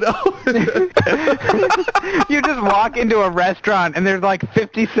 You just walk into a restaurant and there's like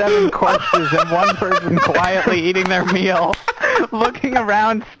 57 courses and one person quietly eating their meal, looking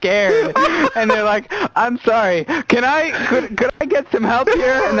around scared, and they're like, I'm sorry, could I get some help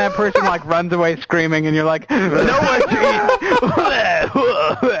here? And that person like runs away screaming, and you're like, nowhere to eat.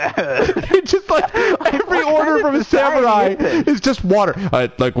 It's just like every order from a samurai is just water.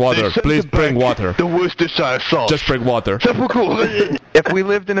 I'd like water. Please bring water. The Worcestershire sauce. Just bring water. If we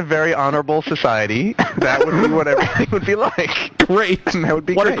lived in a very honorable society, that would be what everything would be like. Great. That would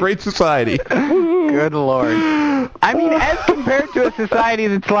be what a great society. Good Lord. I mean, as compared to a society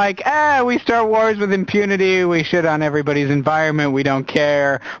that's like, we start wars with impunity, we shit on everybody's environment, we don't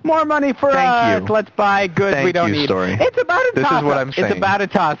care, more money for us, let's buy goods we don't need. Story. It's about a toss-up. This is what I'm saying. It's about a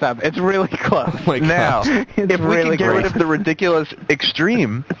toss-up. It's really close. Oh now, if we can get rid of the ridiculous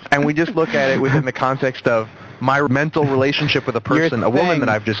extreme, and we just look at it within the context of my mental relationship with a person, a woman that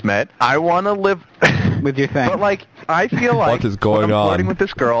I've just met, I want to live with your thing. But, like, I feel like what is going when I'm flirting on? with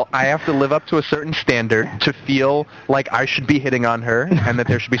this girl, I have to live up to a certain standard to feel like I should be hitting on her and that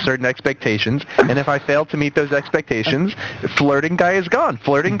there should be certain expectations. And if I fail to meet those expectations, flirting guy is gone.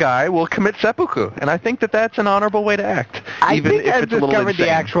 Flirting guy will commit seppuku. And I think that that's an honorable way to act, even if it's a little insane. I think I've discovered the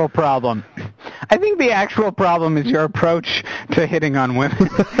actual problem. I think the actual problem is your approach to hitting on women. It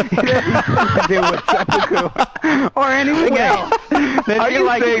has nothing to do with seppuku or anything else. Are you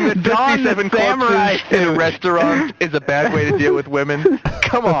saying that 57 corpses in a restaurant is a bad way to deal with women?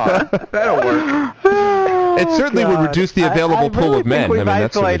 Come on. That'll work. It certainly would reduce the available pool of men. I mean,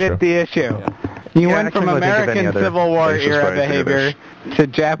 that's isolated the issue. Yeah. You went from American Civil War era behavior to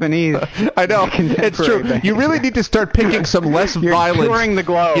Japanese. I know, it's true. Behavior. You really need to start picking some less violent, touring the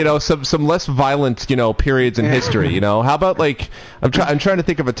globe. Some less violent, periods in history. How about like I'm trying to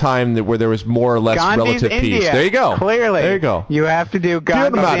think of a time where there was more or less Gandhi's relative India. peace. There you go. Clearly, there you go. You have to do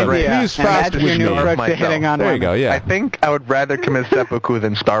Gandhi's India. Please fast with me. To hitting on there you go. Yeah. I think I would rather commit seppuku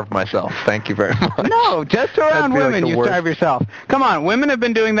than starve myself. Thank you very much. No, just around women, you starve yourself. Come on, women have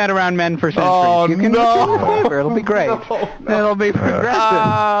been doing that around men for centuries. Oh no. It'll be great. It'll be progressive.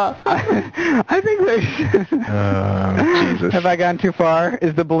 I think there's... Jesus. Have I gone too far?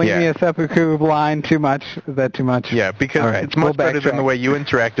 Is the bulimia seppuku line too much? Is that too much? Yeah, because it's much better than the way you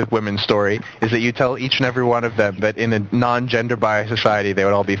interact with women's story, is that you tell each and every one of them that in a non-gender biased society, they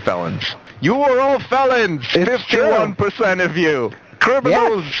would all be felons. You are all felons! 51% of you!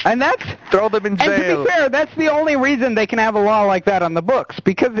 Criminals! Yeah, and that's... Throw them in jail. And to be fair, that's the only reason they can have a law like that on the books.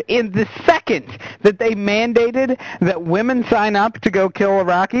 Because in the second that they mandated that women sign up to go kill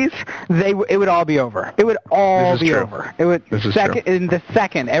Iraqis, it would all be over. It would all be over. It would in the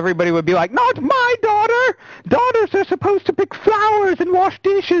second, everybody would be like, not my daughter! Daughters are supposed to pick flowers and wash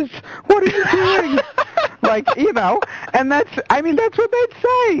dishes. What are you doing? And that's what they'd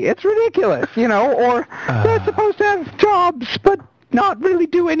say. It's ridiculous, or they're supposed to have jobs, but not really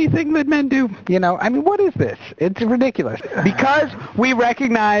do anything that men do. What is this? It's ridiculous. Because we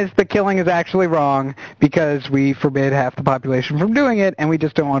recognize the killing is actually wrong, because we forbid half the population from doing it, and we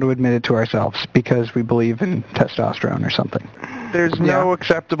just don't want to admit it to ourselves because we believe in testosterone or something. There's no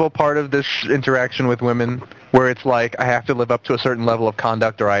acceptable part of this interaction with women where it's like, I have to live up to a certain level of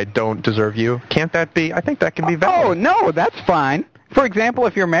conduct or I don't deserve you. Can't that be? I think that can be valid. Oh, no, that's fine. For example,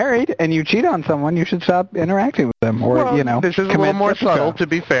 if you're married and you cheat on someone, you should stop interacting with them. Or, this is a little more subtle, to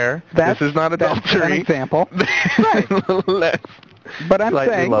be fair. This is not adultery. That's an example. Right. But I'm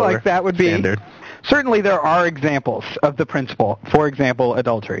saying, that would be... Standard. Certainly there are examples of the principle. For example,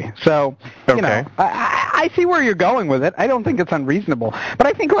 adultery. So, I see where you're going with it. I don't think it's unreasonable. But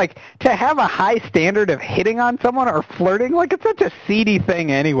I think, to have a high standard of hitting on someone or flirting, it's such a seedy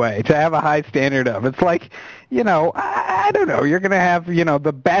thing anyway to have a high standard of. It's like... I don't know, you're going to have,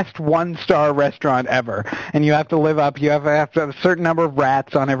 the best one-star restaurant ever, and you have to live up, you have to have a certain number of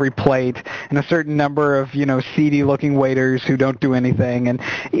rats on every plate, and a certain number of, seedy-looking waiters who don't do anything, and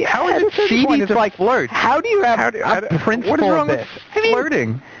how is it seedy to like flirt? How do you have a principle what is wrong of this? With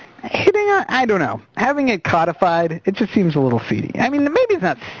flirting? Hitting on, I don't know. Having it codified, it just seems a little seedy. I mean, maybe it's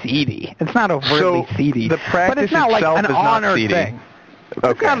not seedy. It's not overtly seedy. The practice but it's not like an honor thing.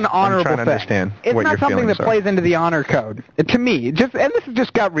 Okay. It's not an honorable I'm trying to understand thing. It's not something that are. plays into the honor code. To me, and this is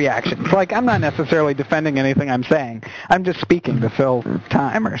just gut reaction. It's like I'm not necessarily defending anything I'm saying. I'm just speaking to fill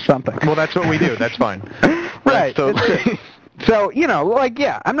time or something. Well, that's what we do. That's fine. Right. So,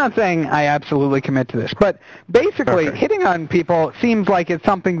 I'm not saying I absolutely commit to this, but basically hitting on people seems like it's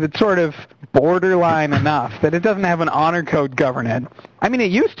something that's sort of borderline enough that it doesn't have an honor code govern it. I mean,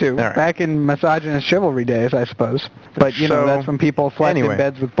 it used to, back in misogynist chivalry days, I suppose. But, that's when people slept in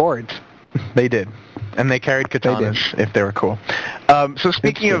beds with boards. They did. And they carried katanas if they were cool. So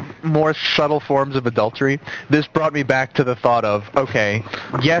speaking of more subtle forms of adultery, this brought me back to the thought of, okay,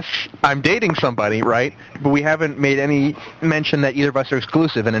 yes, I'm dating somebody, right? But we haven't made any mention that either of us are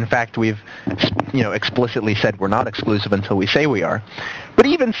exclusive. And in fact, we've, explicitly said we're not exclusive until we say we are. But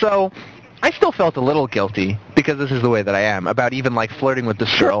even so, I still felt a little guilty, because this is the way that I am, about even like flirting with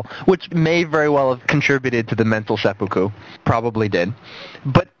this girl, which may very well have contributed to the mental seppuku. Probably did.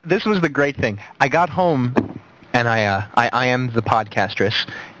 But this was the great thing. I got home, and I am the podcastress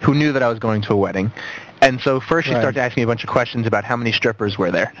who knew that I was going to a wedding. And so first she started asking me a bunch of questions about how many strippers were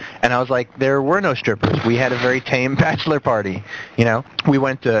there. And I was like, there were no strippers. We had a very tame bachelor party. We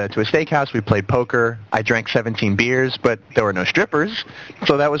went to a steakhouse. We played poker. I drank 17 beers, but there were no strippers.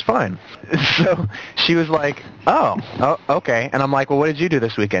 So that was fine. So she was like, oh, okay. And I'm like, well, what did you do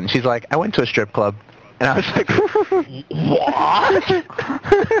this weekend? She's like, I went to a strip club. And I was like, what?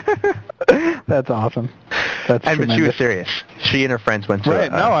 That's awesome. That's tremendous. But she was serious. She and her friends went to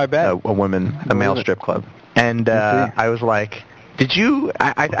I bet. a male strip club. And I was like, did you...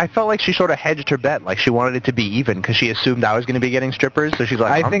 I felt like she sort of hedged her bet. Like she wanted it to be even because she assumed I was going to be getting strippers. So she's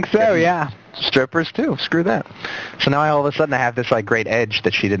like, I think so, yeah. Strippers too. Screw that. So now all of a sudden I have this like great edge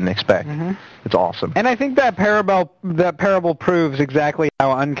that she didn't expect. Mm-hmm. It's awesome. And I think that parable proves exactly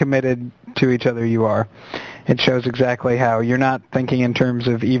how uncommitted to each other you are. It shows exactly how you're not thinking in terms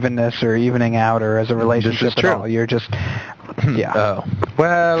of evenness or evening out or as a relationship at all. You're just, Oh.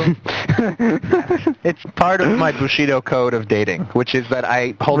 Well, it's part of my Bushido code of dating, which is that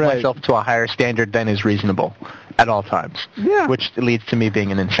I hold myself to a higher standard than is reasonable at all times, which leads to me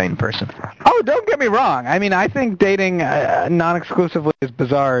being an insane person. Oh, don't get me wrong. I mean, I think dating non-exclusively is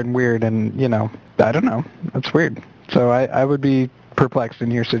bizarre and weird, and, I don't know. It's weird. So I would be perplexed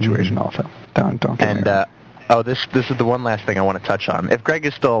in your situation also. Don't get me wrong. This is the one last thing I want to touch on. If Greg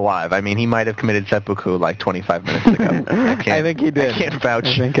is still alive, I mean, he might have committed seppuku like 25 minutes ago. I think he did. I can't vouch.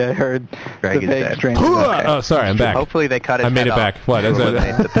 I think I heard Greg the is dead. Okay. Oh, sorry, I'm back. Hopefully they cut it. I made it back. What?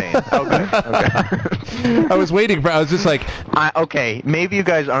 The pain. Okay. I was waiting for. I was just like, okay, maybe you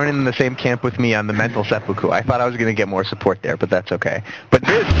guys aren't in the same camp with me on the mental seppuku. I thought I was going to get more support there, but that's okay. But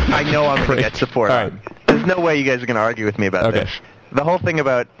this, I know I'm going to get support on. There's no way you guys are going to argue with me about this. The whole thing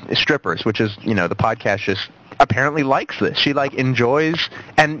about strippers, which is, the podcast just apparently likes this. She, enjoys,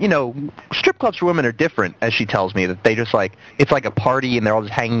 and, strip clubs for women are different, as she tells me, that they just, it's like a party, and they're all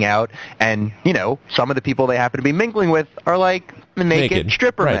just hanging out, and, some of the people they happen to be mingling with are, naked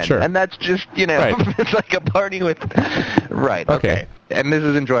stripper men. Sure. And that's just, it's like a party with... Right, okay. And this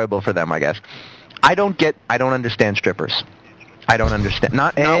is enjoyable for them, I guess. I don't understand strippers. I don't understand.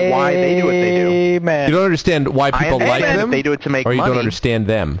 Not why they do what they do. Amen. You don't understand why people like them? They do it to make money. Or you don't understand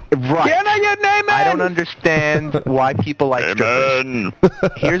them? Right. Can I get an amen? I don't understand why people like strippers.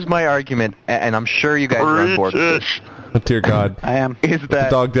 Here's my argument, and I'm sure you guys are on board with this. Oh, dear God. I am. Is Put the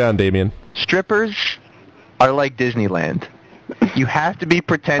dog down, Damien. Strippers are like Disneyland. You have to be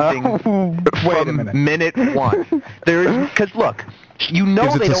pretending from minute one. Because, look, they don't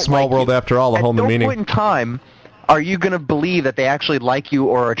like you. It's a small world after all, the whole meaning. At no point in time are you going to believe that they actually like you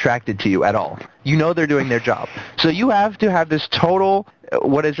or are attracted to you at all. They're doing their job. So you have to have this total,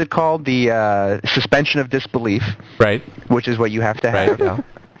 what is it called? The suspension of disbelief. Right. Which is what you have to have. Right, yeah.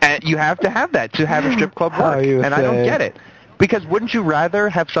 And you have to have that to have a strip club work. And I don't get it. Because wouldn't you rather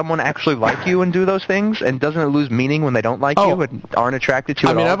have someone actually like you and do those things? And doesn't it lose meaning when they don't like you and aren't attracted to you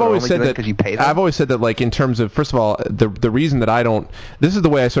at all? I've always said that because you pay them? I've always said that, like, in terms of, first of all, the reason that I don't, this is the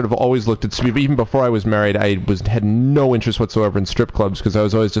way I sort of always looked at, even before I was married, I had no interest whatsoever in strip clubs, because I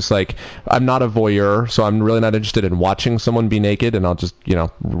was always just like, I'm not a voyeur, so I'm really not interested in watching someone be naked, and I'll just,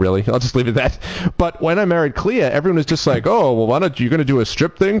 I'll just leave it at that. But when I married Clea, everyone was just like, oh, well, why don't you going to do a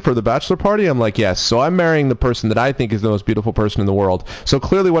strip thing for the bachelor party? I'm like, yes. So I'm marrying the person that I think is the most beautiful person in the world. So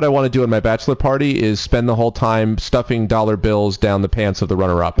clearly what I want to do at my bachelor party is spend the whole time stuffing dollar bills down the pants of the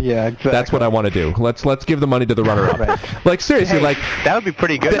runner-up. Yeah, exactly. That's what I want to do. Let's give the money to the runner-up. Right. Like, seriously, hey, that would be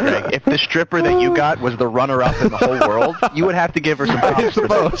pretty good, Greg. If the stripper that you got was the runner-up in the whole world, you would have to give her some props for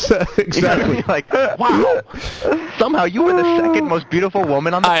that. Exactly. Like, wow, somehow you were the second most beautiful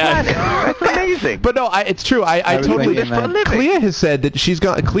woman on the planet. That's amazing. But no, it's true. I totally. Clea has said that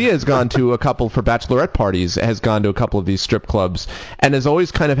Clea has gone to a couple for bachelorette parties, has gone to a couple of these strip clubs, and has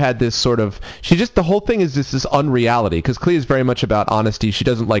always kind of had this sort of. The whole thing is this unreality, because Clea is very much about honesty. She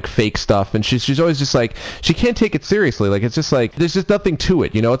doesn't like fake stuff, and she's always just like, she can't take it seriously. Like, it's just like, there's just nothing to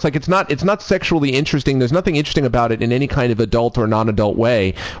it. It's like, it's not sexually interesting. There's nothing interesting about it in any kind of adult or non-adult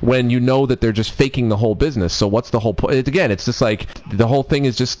way when you know that they're just faking the whole business. So what's the whole point? Again, it's just like, the whole thing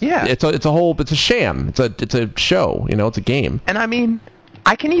is just, it's a sham. It's a show, it's a game. And I mean,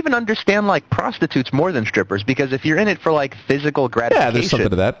 I can even understand, like, prostitutes more than strippers, because if you're in it for, like, physical gratification, there's something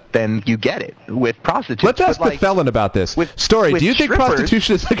to that. Then you get it with prostitutes. Let's ask the felon about this. Story, do you think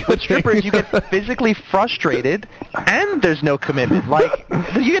prostitution is a good thing? With strippers, you get physically frustrated, and there's no commitment. Like,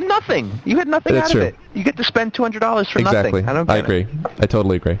 you get nothing. You get nothing out of it. You get to spend $200 for nothing. I agree. I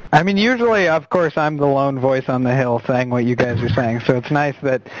totally agree. I mean, usually, of course, I'm the lone voice on the hill saying what you guys are saying, so it's nice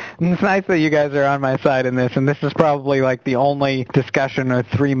that you guys are on my side in this, and this is probably, like, the only discussion or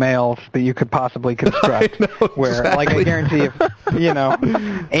three males that you could possibly construct. Where, like, I guarantee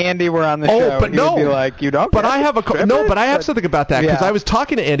if, Andy were on the show, he would be like, you don't. But I have I have something about that, because I was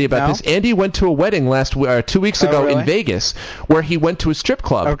talking to Andy about this. Andy went to a wedding 2 weeks ago in Vegas, where he went to a strip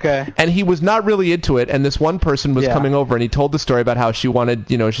club. Okay. And he was not really into it, and this one person was coming over, and he told the story about how she wanted,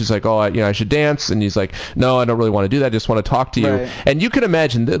 she's like, I should dance, and he's like, no, I don't really want to do that, I just want to talk to you. Right. And you can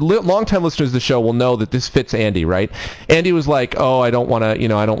imagine, long-time listeners of the show will know that this fits Andy, right? Andy was like, I don't want to,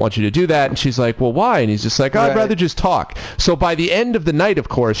 I don't want you to do that, and she's like, well, why? And he's just like, I'd rather just talk. So by the end of the night, of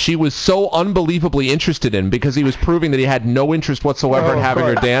course, she was so unbelievably interested in him, because he was proving that he had no interest whatsoever in having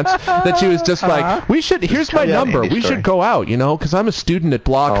her dance, that she was just like, here's my number, we should go out, because I'm a student at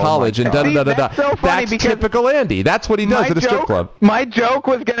Blah College, and da-da-da-da-da. That's typical Andy. That's what he does at a strip club. My joke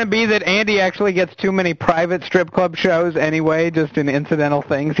was going to be that Andy actually gets too many private strip club shows anyway, just in incidental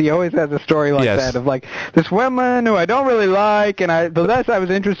things. He always has a story like that of, like, this woman who I don't really like, and the less I was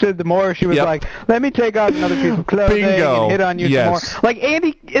interested, the more she was like, let me take off another piece of clothing and hit on you some more. Like,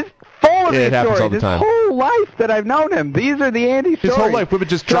 Andy is full of these stories. His whole life that I've known him, these are the Andy stories. His whole life, women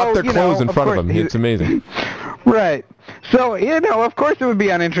just drop their clothes in front of him. It's amazing. Right. So, of course it would be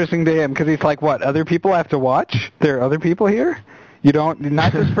uninteresting to him, because he's like, what, other people have to watch? There are other people here? You don't,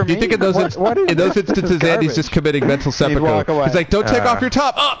 not just for me? You think in those instances, Andy's just committing mental seppuku? He's like, don't take off your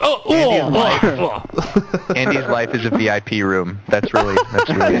top. Andy's life is a VIP room. That's really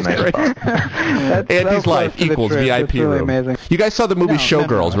a nice spot. Andy's life equals VIP room. Really amazing. You guys saw the movie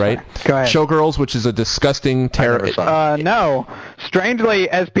Showgirls, right? Go ahead. Showgirls, which is a disgusting terror. No. Strangely,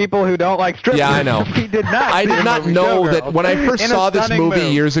 as people who don't like strippers, I know. He did not. I did not know that when I first saw this movie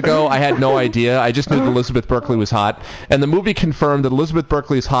years ago. I had no idea. I just knew that Elizabeth Berkley was hot, and the movie confirmed that Elizabeth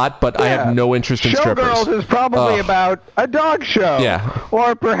Berkley is hot, but I have no interest in strippers. Showgirls is probably about a dog show. Yeah.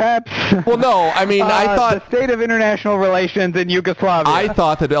 Or perhaps... Well, no, I mean, I thought... the state of international relations in Yugoslavia. I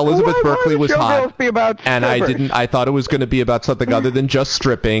thought that Elizabeth Berkley was hot. Be about and I thought it was going to be about something other than just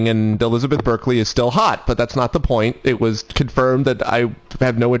stripping, and Elizabeth Berkley is still hot, but that's not the point. It was confirmed that I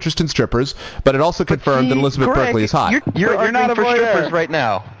have no interest in strippers, but it also confirmed that Elizabeth Berkley is hot. You're not for strippers right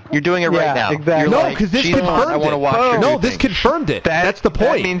now. You're doing it right now. Exactly. No, because this confirmed it. No, this confirmed it. That's the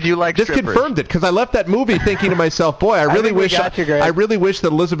point. That means you like strippers. This confirmed it, because I left that movie thinking to myself, boy, I really wish that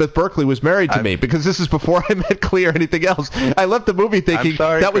Elizabeth Berkley was married to me, because this is before I met Clea or anything else. I left the movie thinking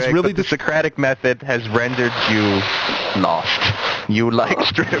that was really the Socratic method has rendered you lost. You like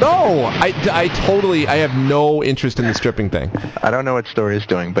strippers. No, I have no interest in the stripping thing. I don't know what Story is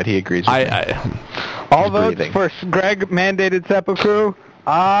doing, but he agrees with me. All votes for Greg mandated seppuku.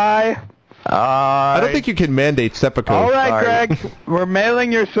 I I don't think you can mandate seppuku. All right, Greg, we're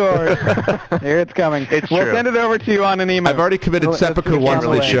mailing your sword. Here it's coming. We'll send it over to you on an email. I've already committed seppuku once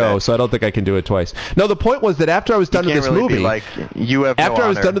on the show, so I don't think I can do it twice. No, the point was that after I was done with this movie, after I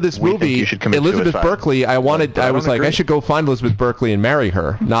was done with this movie, Elizabeth Berkley, I was like, I should go find Elizabeth Berkley and marry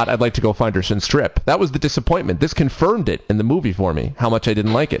her. Not, I'd like to go find her and strip. That was the disappointment. This confirmed it in the movie for me, how much I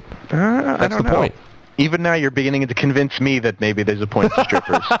didn't like it. That's the point. Even now, you're beginning to convince me that maybe there's a point to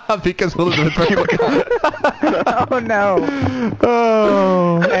strippers. Because Elizabeth Berkley. Oh, no.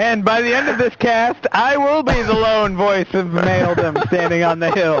 Oh. And by the end of this cast, I will be the lone voice of maledom standing on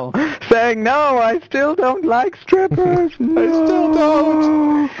the hill, saying, no, I still don't like strippers. No. I still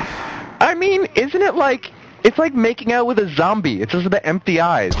don't. I mean, isn't it like... It's like making out with a zombie. It's just about empty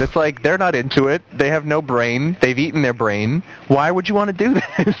eyes. It's like they're not into it. They have no brain. They've eaten their brain. Why would you want to do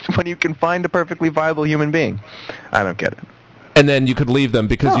this when you can find a perfectly viable human being? I don't get it. And then you could leave them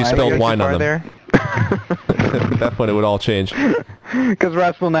because you spilled wine on them. At that point, it would all change. Because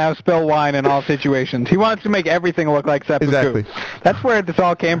Russ will now spill wine in all situations. He wants to make everything look like seppuku. Exactly. That's where this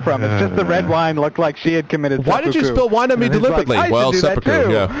all came from. It's just the red wine looked like she had committed seppuku. Why did you spill wine on me deliberately? Like, well, seppuku,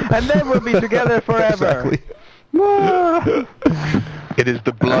 and then we'll be together forever. Exactly. It is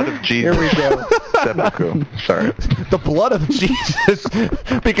the blood of Jesus. Here we go. Seppuku. Sorry. The blood of Jesus.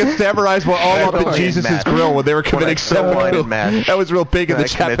 Because samurais were all up in Jesus' grill when they were committing seppuku. That was real big in the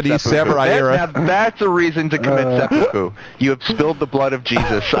Japanese samurai era. Now, that's a reason to commit seppuku. You have spilled the blood of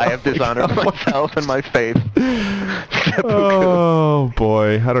Jesus. I have dishonored myself and my faith. Seppuku. Oh,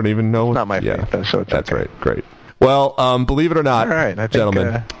 boy. I don't even know. It's not my faith, though, so it's That's right. Great. Well, believe it or not,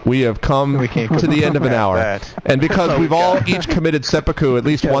 gentlemen, we have come to the end of an hour. And because we've all each committed seppuku at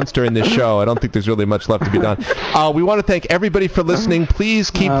least once during this show, I don't think there's really much left to be done. We want to thank everybody for listening. Please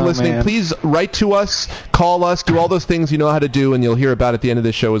keep listening. Man. Please write to us, call us, do all those things you know how to do, and you'll hear about at the end of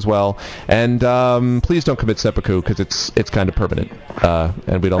this show as well. And please don't commit seppuku because it's kind of permanent,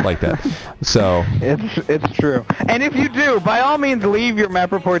 and we don't like that. So it's true. And if you do, by all means, leave your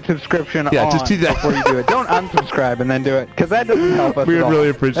Map Report subscription on just do that before you do it. Don't unsubscribe and then do it, because that doesn't help us. We would really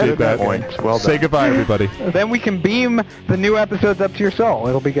appreciate that. Well Say goodbye, everybody. Then we can beam the new episodes up to your soul.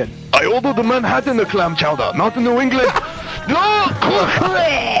 It'll be good. I ordered the Manhattan the clam chowder, not the New England.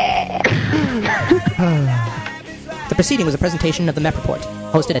 The proceeding was a presentation of the MEP Report,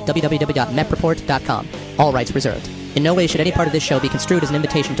 hosted at www.mepreport.com. All rights reserved. In no way should any part of this show be construed as an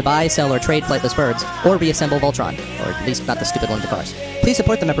invitation to buy, sell, or trade flightless birds, or reassemble Voltron, or at least not the stupid ones of cars. Please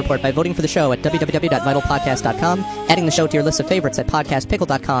support the MEP Report by voting for the show at www.vitalpodcast.com, adding the show to your list of favorites at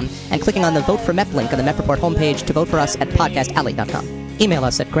podcastpickle.com, and clicking on the Vote for MEP link on the MEP Report homepage to vote for us at podcastalley.com. Email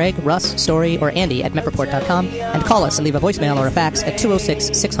us at Greg, Russ, Story, or Andy at mepreport.com, and call us and leave a voicemail or a fax at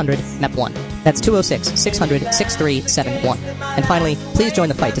 206-600-MEP1. That's 206-600-6371. And finally, please join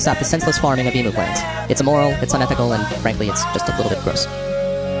the fight to stop the senseless farming of emu glands. It's immoral, it's unethical, and frankly, it's just a little bit gross.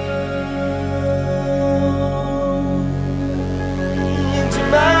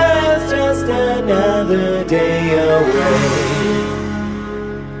 Tomorrow's just another day away.